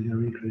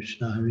 Krishna,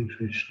 Hare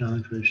Hare,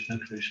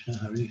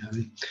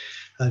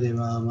 Hare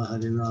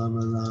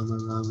Rama,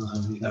 Rama,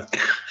 Hare Hare. Krishna, Krishna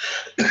Krishna, Hare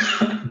Hare.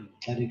 Hare Rama,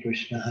 Rama, Hare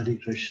Hare, Hare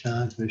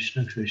Krishna,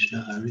 Krishna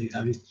Krishna, Hare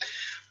Hare.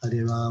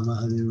 Hare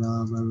Rama,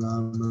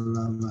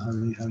 Rama,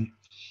 Hare Hare.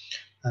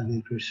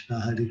 Hare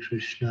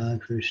Krishna,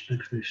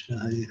 Krishna,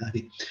 Hare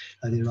Hare.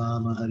 Hare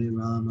Rama, Rama, Hare Hare. Hare Krishna, Krishna, Hare Hare. Hare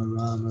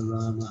Rama,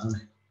 Rama,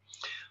 Hare.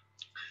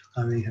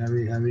 Hare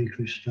Hare, Hare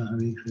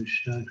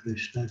Krishna,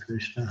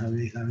 Krishna,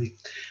 Hare Hare.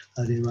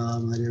 Hare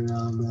Rama,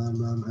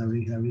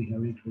 Hare Hare,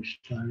 Hare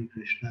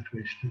Krishna,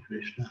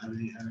 Krishna,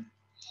 Hare Hare.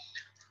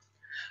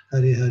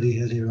 Hare Hare,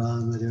 Hare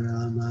Rama,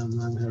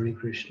 Hare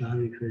Krishna,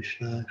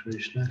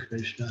 Krishna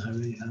Krishna,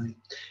 Hare Hare.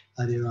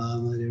 Hare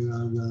Rama,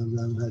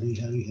 Hare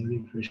Hare, Hare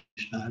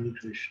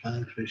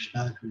Krishna,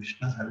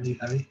 Krishna, Hare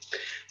Hare.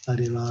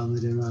 Hare Rama,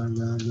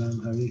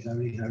 Hare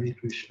Hare, Hare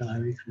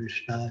Krishna,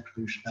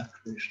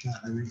 Krishna,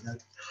 Hare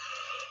Hare.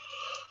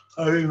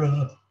 Hare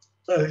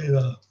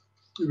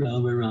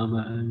Rama,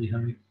 Rama, Hare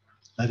Hare.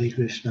 Hare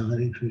Krishna,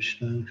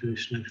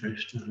 Krishna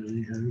Krishna,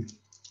 Hare Hare.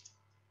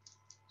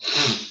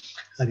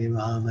 Hare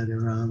Rama,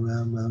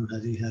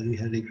 Hare Hare,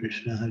 Hare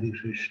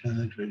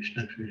Krishna,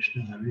 Krishna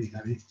Krishna, Hare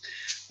Hare.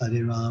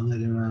 Hare Rama,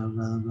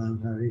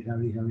 Hare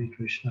Hare, Hare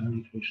Krishna,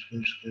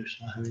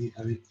 Krishna, Hare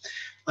Hare.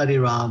 Hare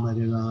Ram,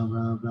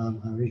 Ram Ram,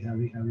 Hare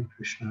Hare, Hare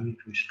Krishna,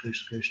 Krishna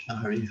Krishna,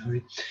 Hare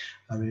Hare,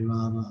 Hare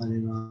Ram,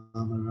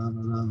 Ram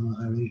Ram,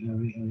 Hare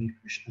Hare, Hare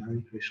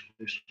Krishna, Krishna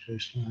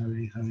Krishna,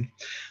 Hare Hare,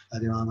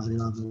 Hare Ram,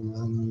 Ram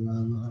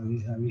Ram, Hare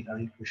Hare,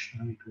 Hare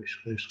Krishna,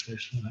 Krishna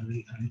Krishna,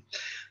 Hare Hare,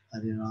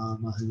 Hare Ram,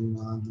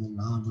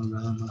 Ram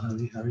Ram,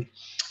 Hare Hare,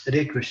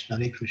 Hare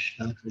Krishna,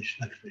 Krishna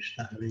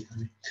Krishna, Hare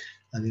Hare,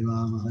 Hare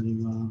Ram,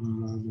 Ram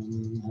Ram,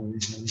 Hare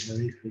Hare,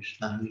 Hare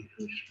Krishna,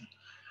 Krishna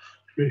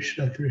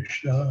Krishna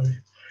Krishna,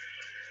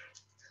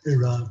 Hare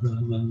Ram,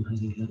 Ram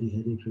Hare Hare,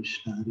 Hare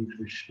Krishna,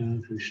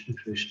 Krishna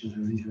Krishna,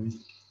 Hare Hare,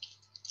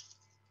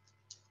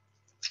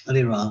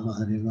 Hare Rama,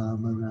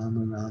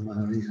 Rama Rama,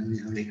 Hare Hare,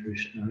 Hare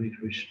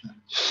Krishna,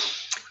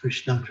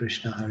 Krishna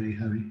Krishna, Hare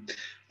Hare,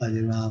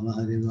 Hare Rama,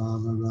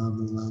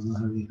 Rama Rama,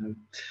 Hare Hare,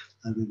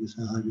 Hare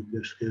Krishna,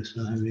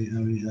 Krishna, Hare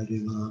Hare,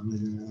 Hare Rama,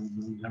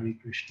 Hare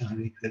Krishna,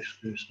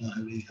 Krishna,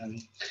 Hare Hare,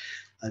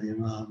 Hare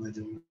Rama,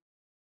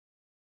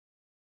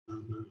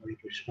 Hare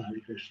Krishna,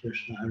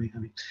 Krishna, Hare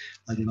Hare,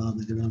 Hare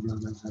Rama,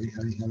 Rama, Hare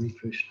Hare, Hare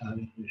Krishna,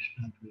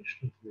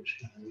 Krishna,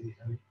 Krishna, Hare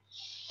Hare,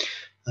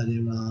 Hare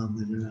Ram,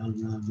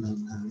 Ram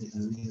Ram, Hare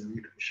Hare,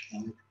 Hare Krishna,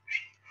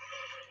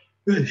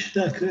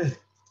 Krishna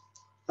Krishna,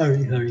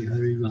 Hare Hare,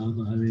 Hare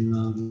Rama,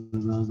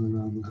 Rama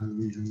Rama,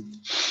 Hare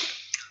Hare,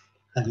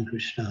 Hare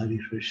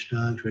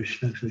Krishna,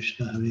 Krishna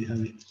Krishna, Hare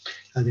Hare,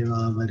 Hare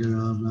Ram,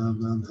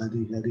 Ram,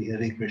 Hare Hare,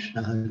 Hare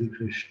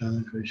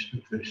Krishna, Krishna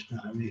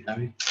Krishna, Hare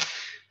Hare,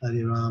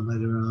 Hare Ram,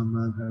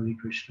 Hare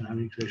Krishna,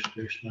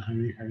 Krishna,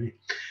 Hare Hare,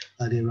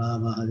 Hare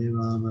Rama,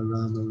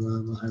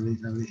 Rama, Hare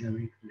Hare,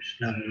 Hare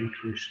Krishna,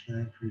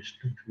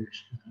 Krishna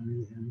Krishna,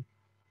 Hare Hare,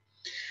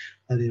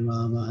 Hare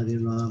Rama,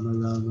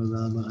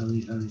 Rama,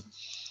 Hare Hare,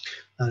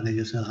 Hare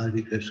Krishna,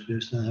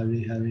 Krishna,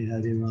 Hare Hare,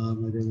 Hare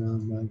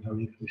Rama,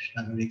 Hare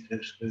Krishna,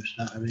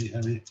 Krishna, Hare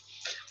Hare,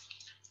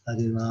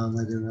 Hare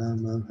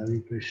Rama, Hare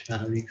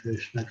Krishna,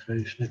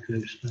 Krishna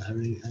Krishna,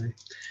 Hare Hare,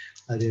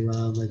 Hare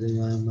Rama,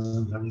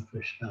 Hare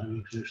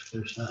Krishna,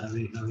 Krishna,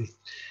 Hare Hare,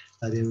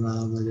 Hare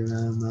Rama,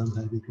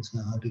 Hare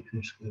Krishna,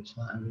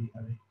 Krishna, Hare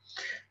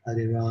Hare,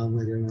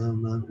 Hare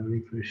Rama,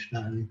 Hare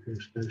Krishna,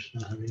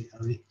 Krishna, Hare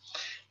Hare,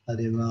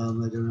 Hare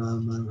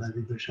Rama,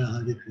 Hare Krishna,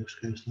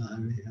 Krishna,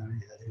 Hare Hare,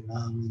 Hare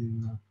Rama,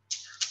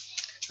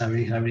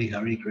 Hare Hare,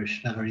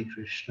 Hare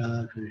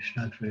Krishna,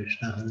 Krishna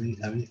Krishna, Hare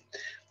Hare,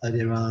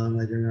 Hare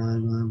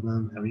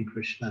Rama, Hare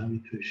Krishna,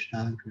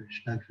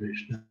 Krishna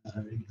Krishna,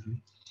 Hare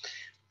Hare,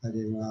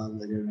 Hare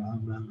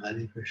Rama,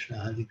 Hare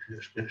Krishna,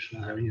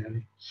 Krishna, Hare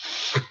Hare,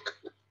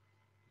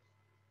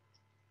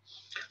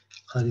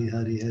 Hare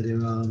Hare, Hare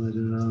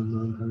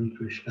Rama, Hare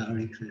Krishna,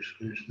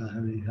 Krishna,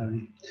 Hare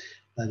Hare,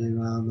 Hare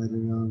Rama,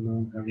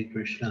 Hare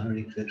Krishna,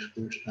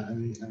 Krishna,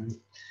 Hare Hare,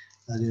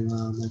 Hare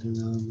Rama,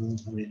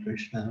 Hare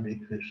Krishna,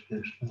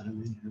 Krishna,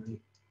 Hare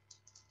Hare,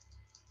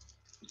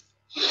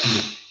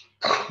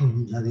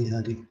 Hare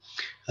Hare,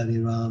 Hare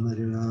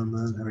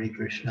Rama, Hare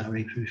Krishna,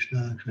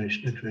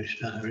 Krishna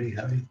Krishna, Hare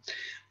Hare,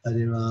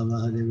 Hare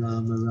Rama,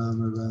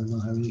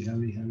 Rama, Hare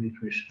Hare, Hare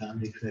Krishna,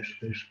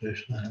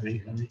 Krishna, Hare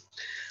Hare,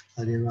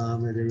 Hare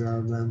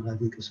Rama,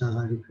 Hare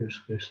Krishna,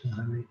 Krishna,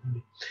 Hare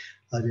Hare,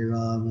 Hare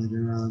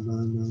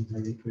Rama,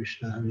 Hare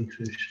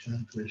Krishna,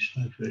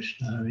 Krishna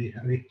Krishna, Hare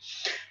Hare,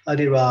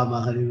 Hare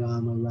Rama,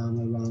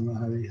 Rama,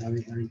 Hare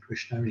Hare, Hare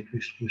Krishna,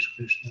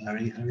 Krishna,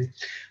 Hare Hare,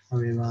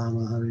 Hare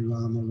Rama,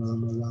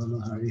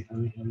 Rama, Hare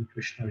Hare, Hare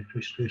Krishna,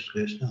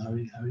 Krishna,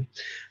 Hare Hare,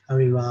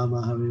 Hare Rama,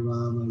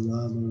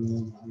 Rama,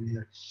 Hare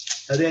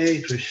Hare,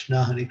 Hare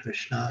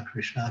Krishna,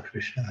 Krishna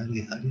Krishna,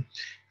 Hare Hare,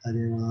 Hare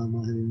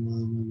Rama,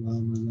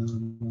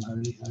 Rama,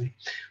 Hare Hare,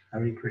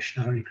 Hare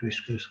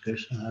Krishna,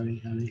 Krishna, Hare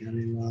Hare, Hare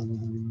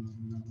Rama,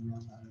 Rama,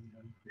 Hare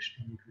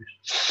Hare,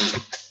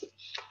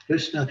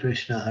 Krishna,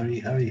 Krishna,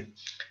 Hare Hare,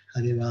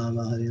 Hare Rama,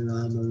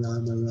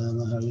 Rama,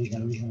 Hare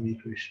Hare, Hare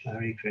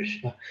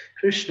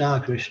Krishna,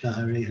 Krishna Krishna,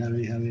 Hare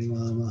Hare, Hare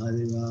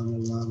Rama,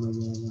 Rama,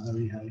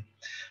 Hare Hare,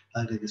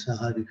 Hare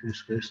Krishna,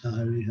 Krishna,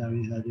 Hare Hare,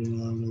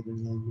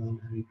 Hare Rama,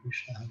 Hare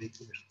Krishna,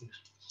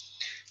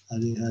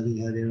 Hare Hare,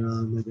 Hare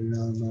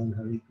Rama,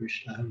 Hare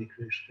Krishna,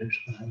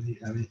 Krishna, Hare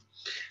Hare,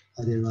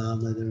 Hare Rama,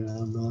 Hare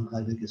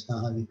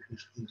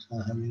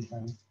Krishna, Hare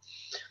Hare,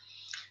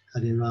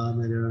 Hare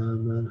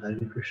Rama,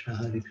 Hare Krishna,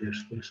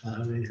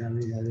 Krishna, Hare Hare,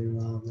 Hare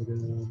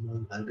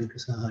Rama, Hare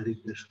Krishna,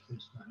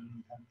 Krishna,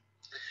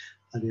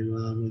 Hare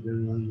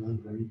Rama,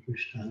 Hare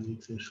Krishna,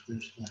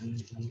 Krishna,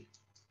 Hare Hare,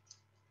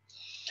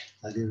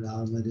 Hare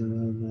Rama, Hare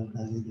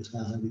Krishna,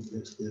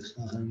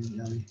 Krishna, Hare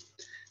Hare,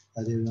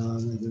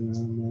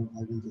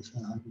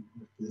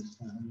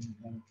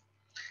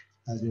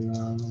 Hare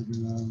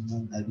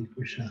Rama, Hare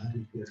Krishna,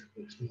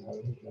 Krishna,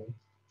 Hare Hare,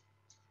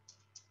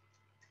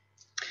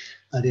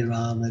 Hare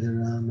Rama, Hare Krishna, Krishna, Hare Hare, Hare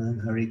Rama,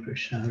 Hare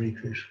Krishna,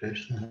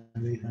 Krishna,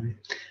 Hare Hare,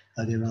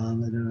 Hare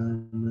Rama,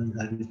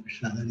 Hare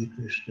Krishna,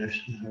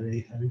 Krishna,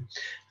 Hare Hare,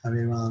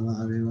 Hare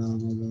Rama,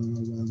 Rama,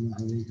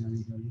 Hare Hare,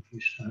 Hare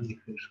Krishna,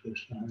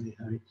 Krishna, Hare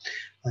Hare,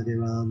 Hare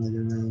Rama,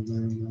 Hare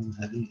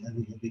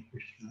Hare, Hare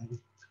Krishna,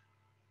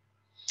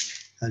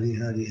 Hari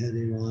Hari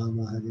Hare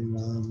Rama Hare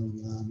Rama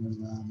Rama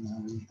Rama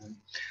Hare Hare.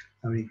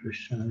 Hare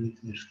Krishna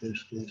Krishna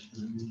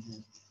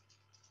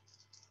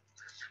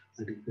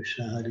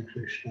Krishna Hare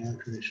Krishna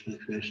Krishna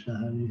Krishna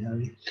Hare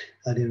Hare.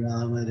 Hare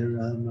Rama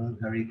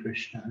Hare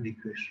Krishna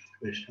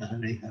Krishna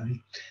Hare Hare.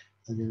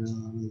 Hare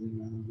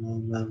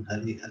Rama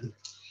Hare Hare.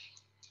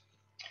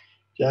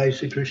 Jai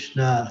Shri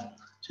Krishna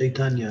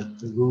Chaitanya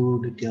Prabhu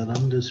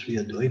Nityananda Sri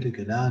Advaita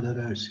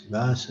Gadadhara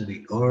Sivasari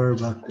Gaur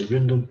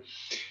Bhaktivinoda.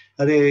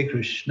 Hare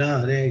Krishna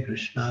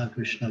Krishna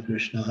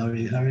Krishna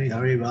Hare Hare.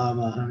 Hare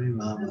Rama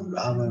Rama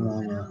Rama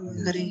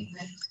Hare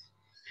Hare.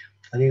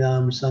 Hare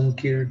Ram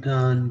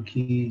Sankirtan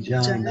Ki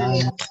Jai.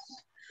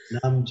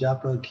 Nam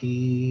Japa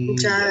Ki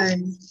Jai.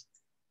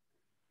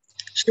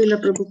 Srila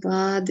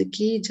Prabhupada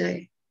Ki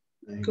Jai.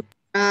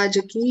 Raj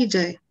Ki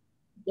Jai.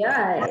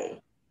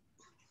 Jai.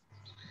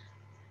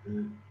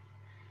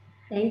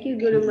 Thank you,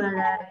 Guru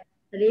Maharaj.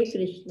 Hare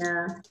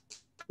Krishna.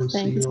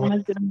 Thank you so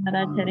much, Guru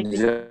Maharaj. Hare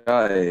Krishna.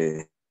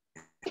 Jai.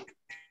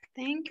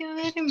 Thank you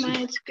very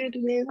much,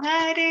 Gurudev.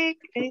 Hare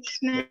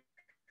Krishna.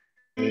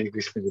 Hare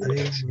Krishna.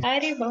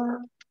 Hare Bol.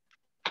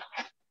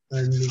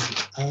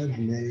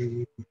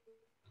 Adne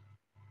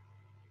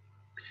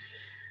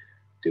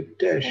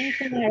Diptesh Thank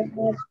you,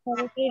 Maharaj.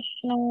 Hare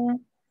Krishna.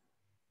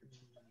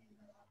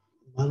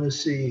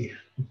 Manasi.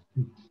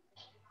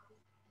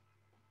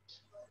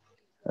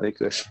 Hare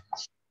Krishna.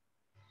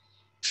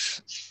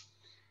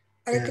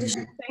 Hare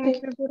Krishna.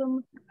 Thank you, Guru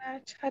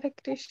Maharaj. Hare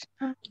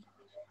Krishna.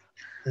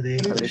 Hare Hare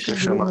Krishna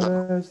Krishna, Guru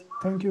Maharaj.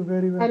 Thank you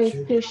very much.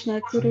 Hare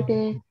Krishna,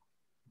 Gurudev.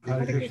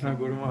 Hare Krishna,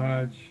 Guru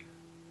Maharaj.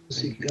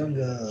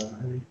 Ganga.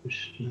 Hare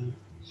Krishna.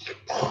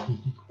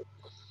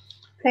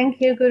 Thank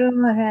you, Guru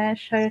Maharaj.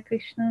 Hare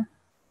Krishna.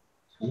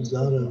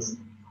 Zara.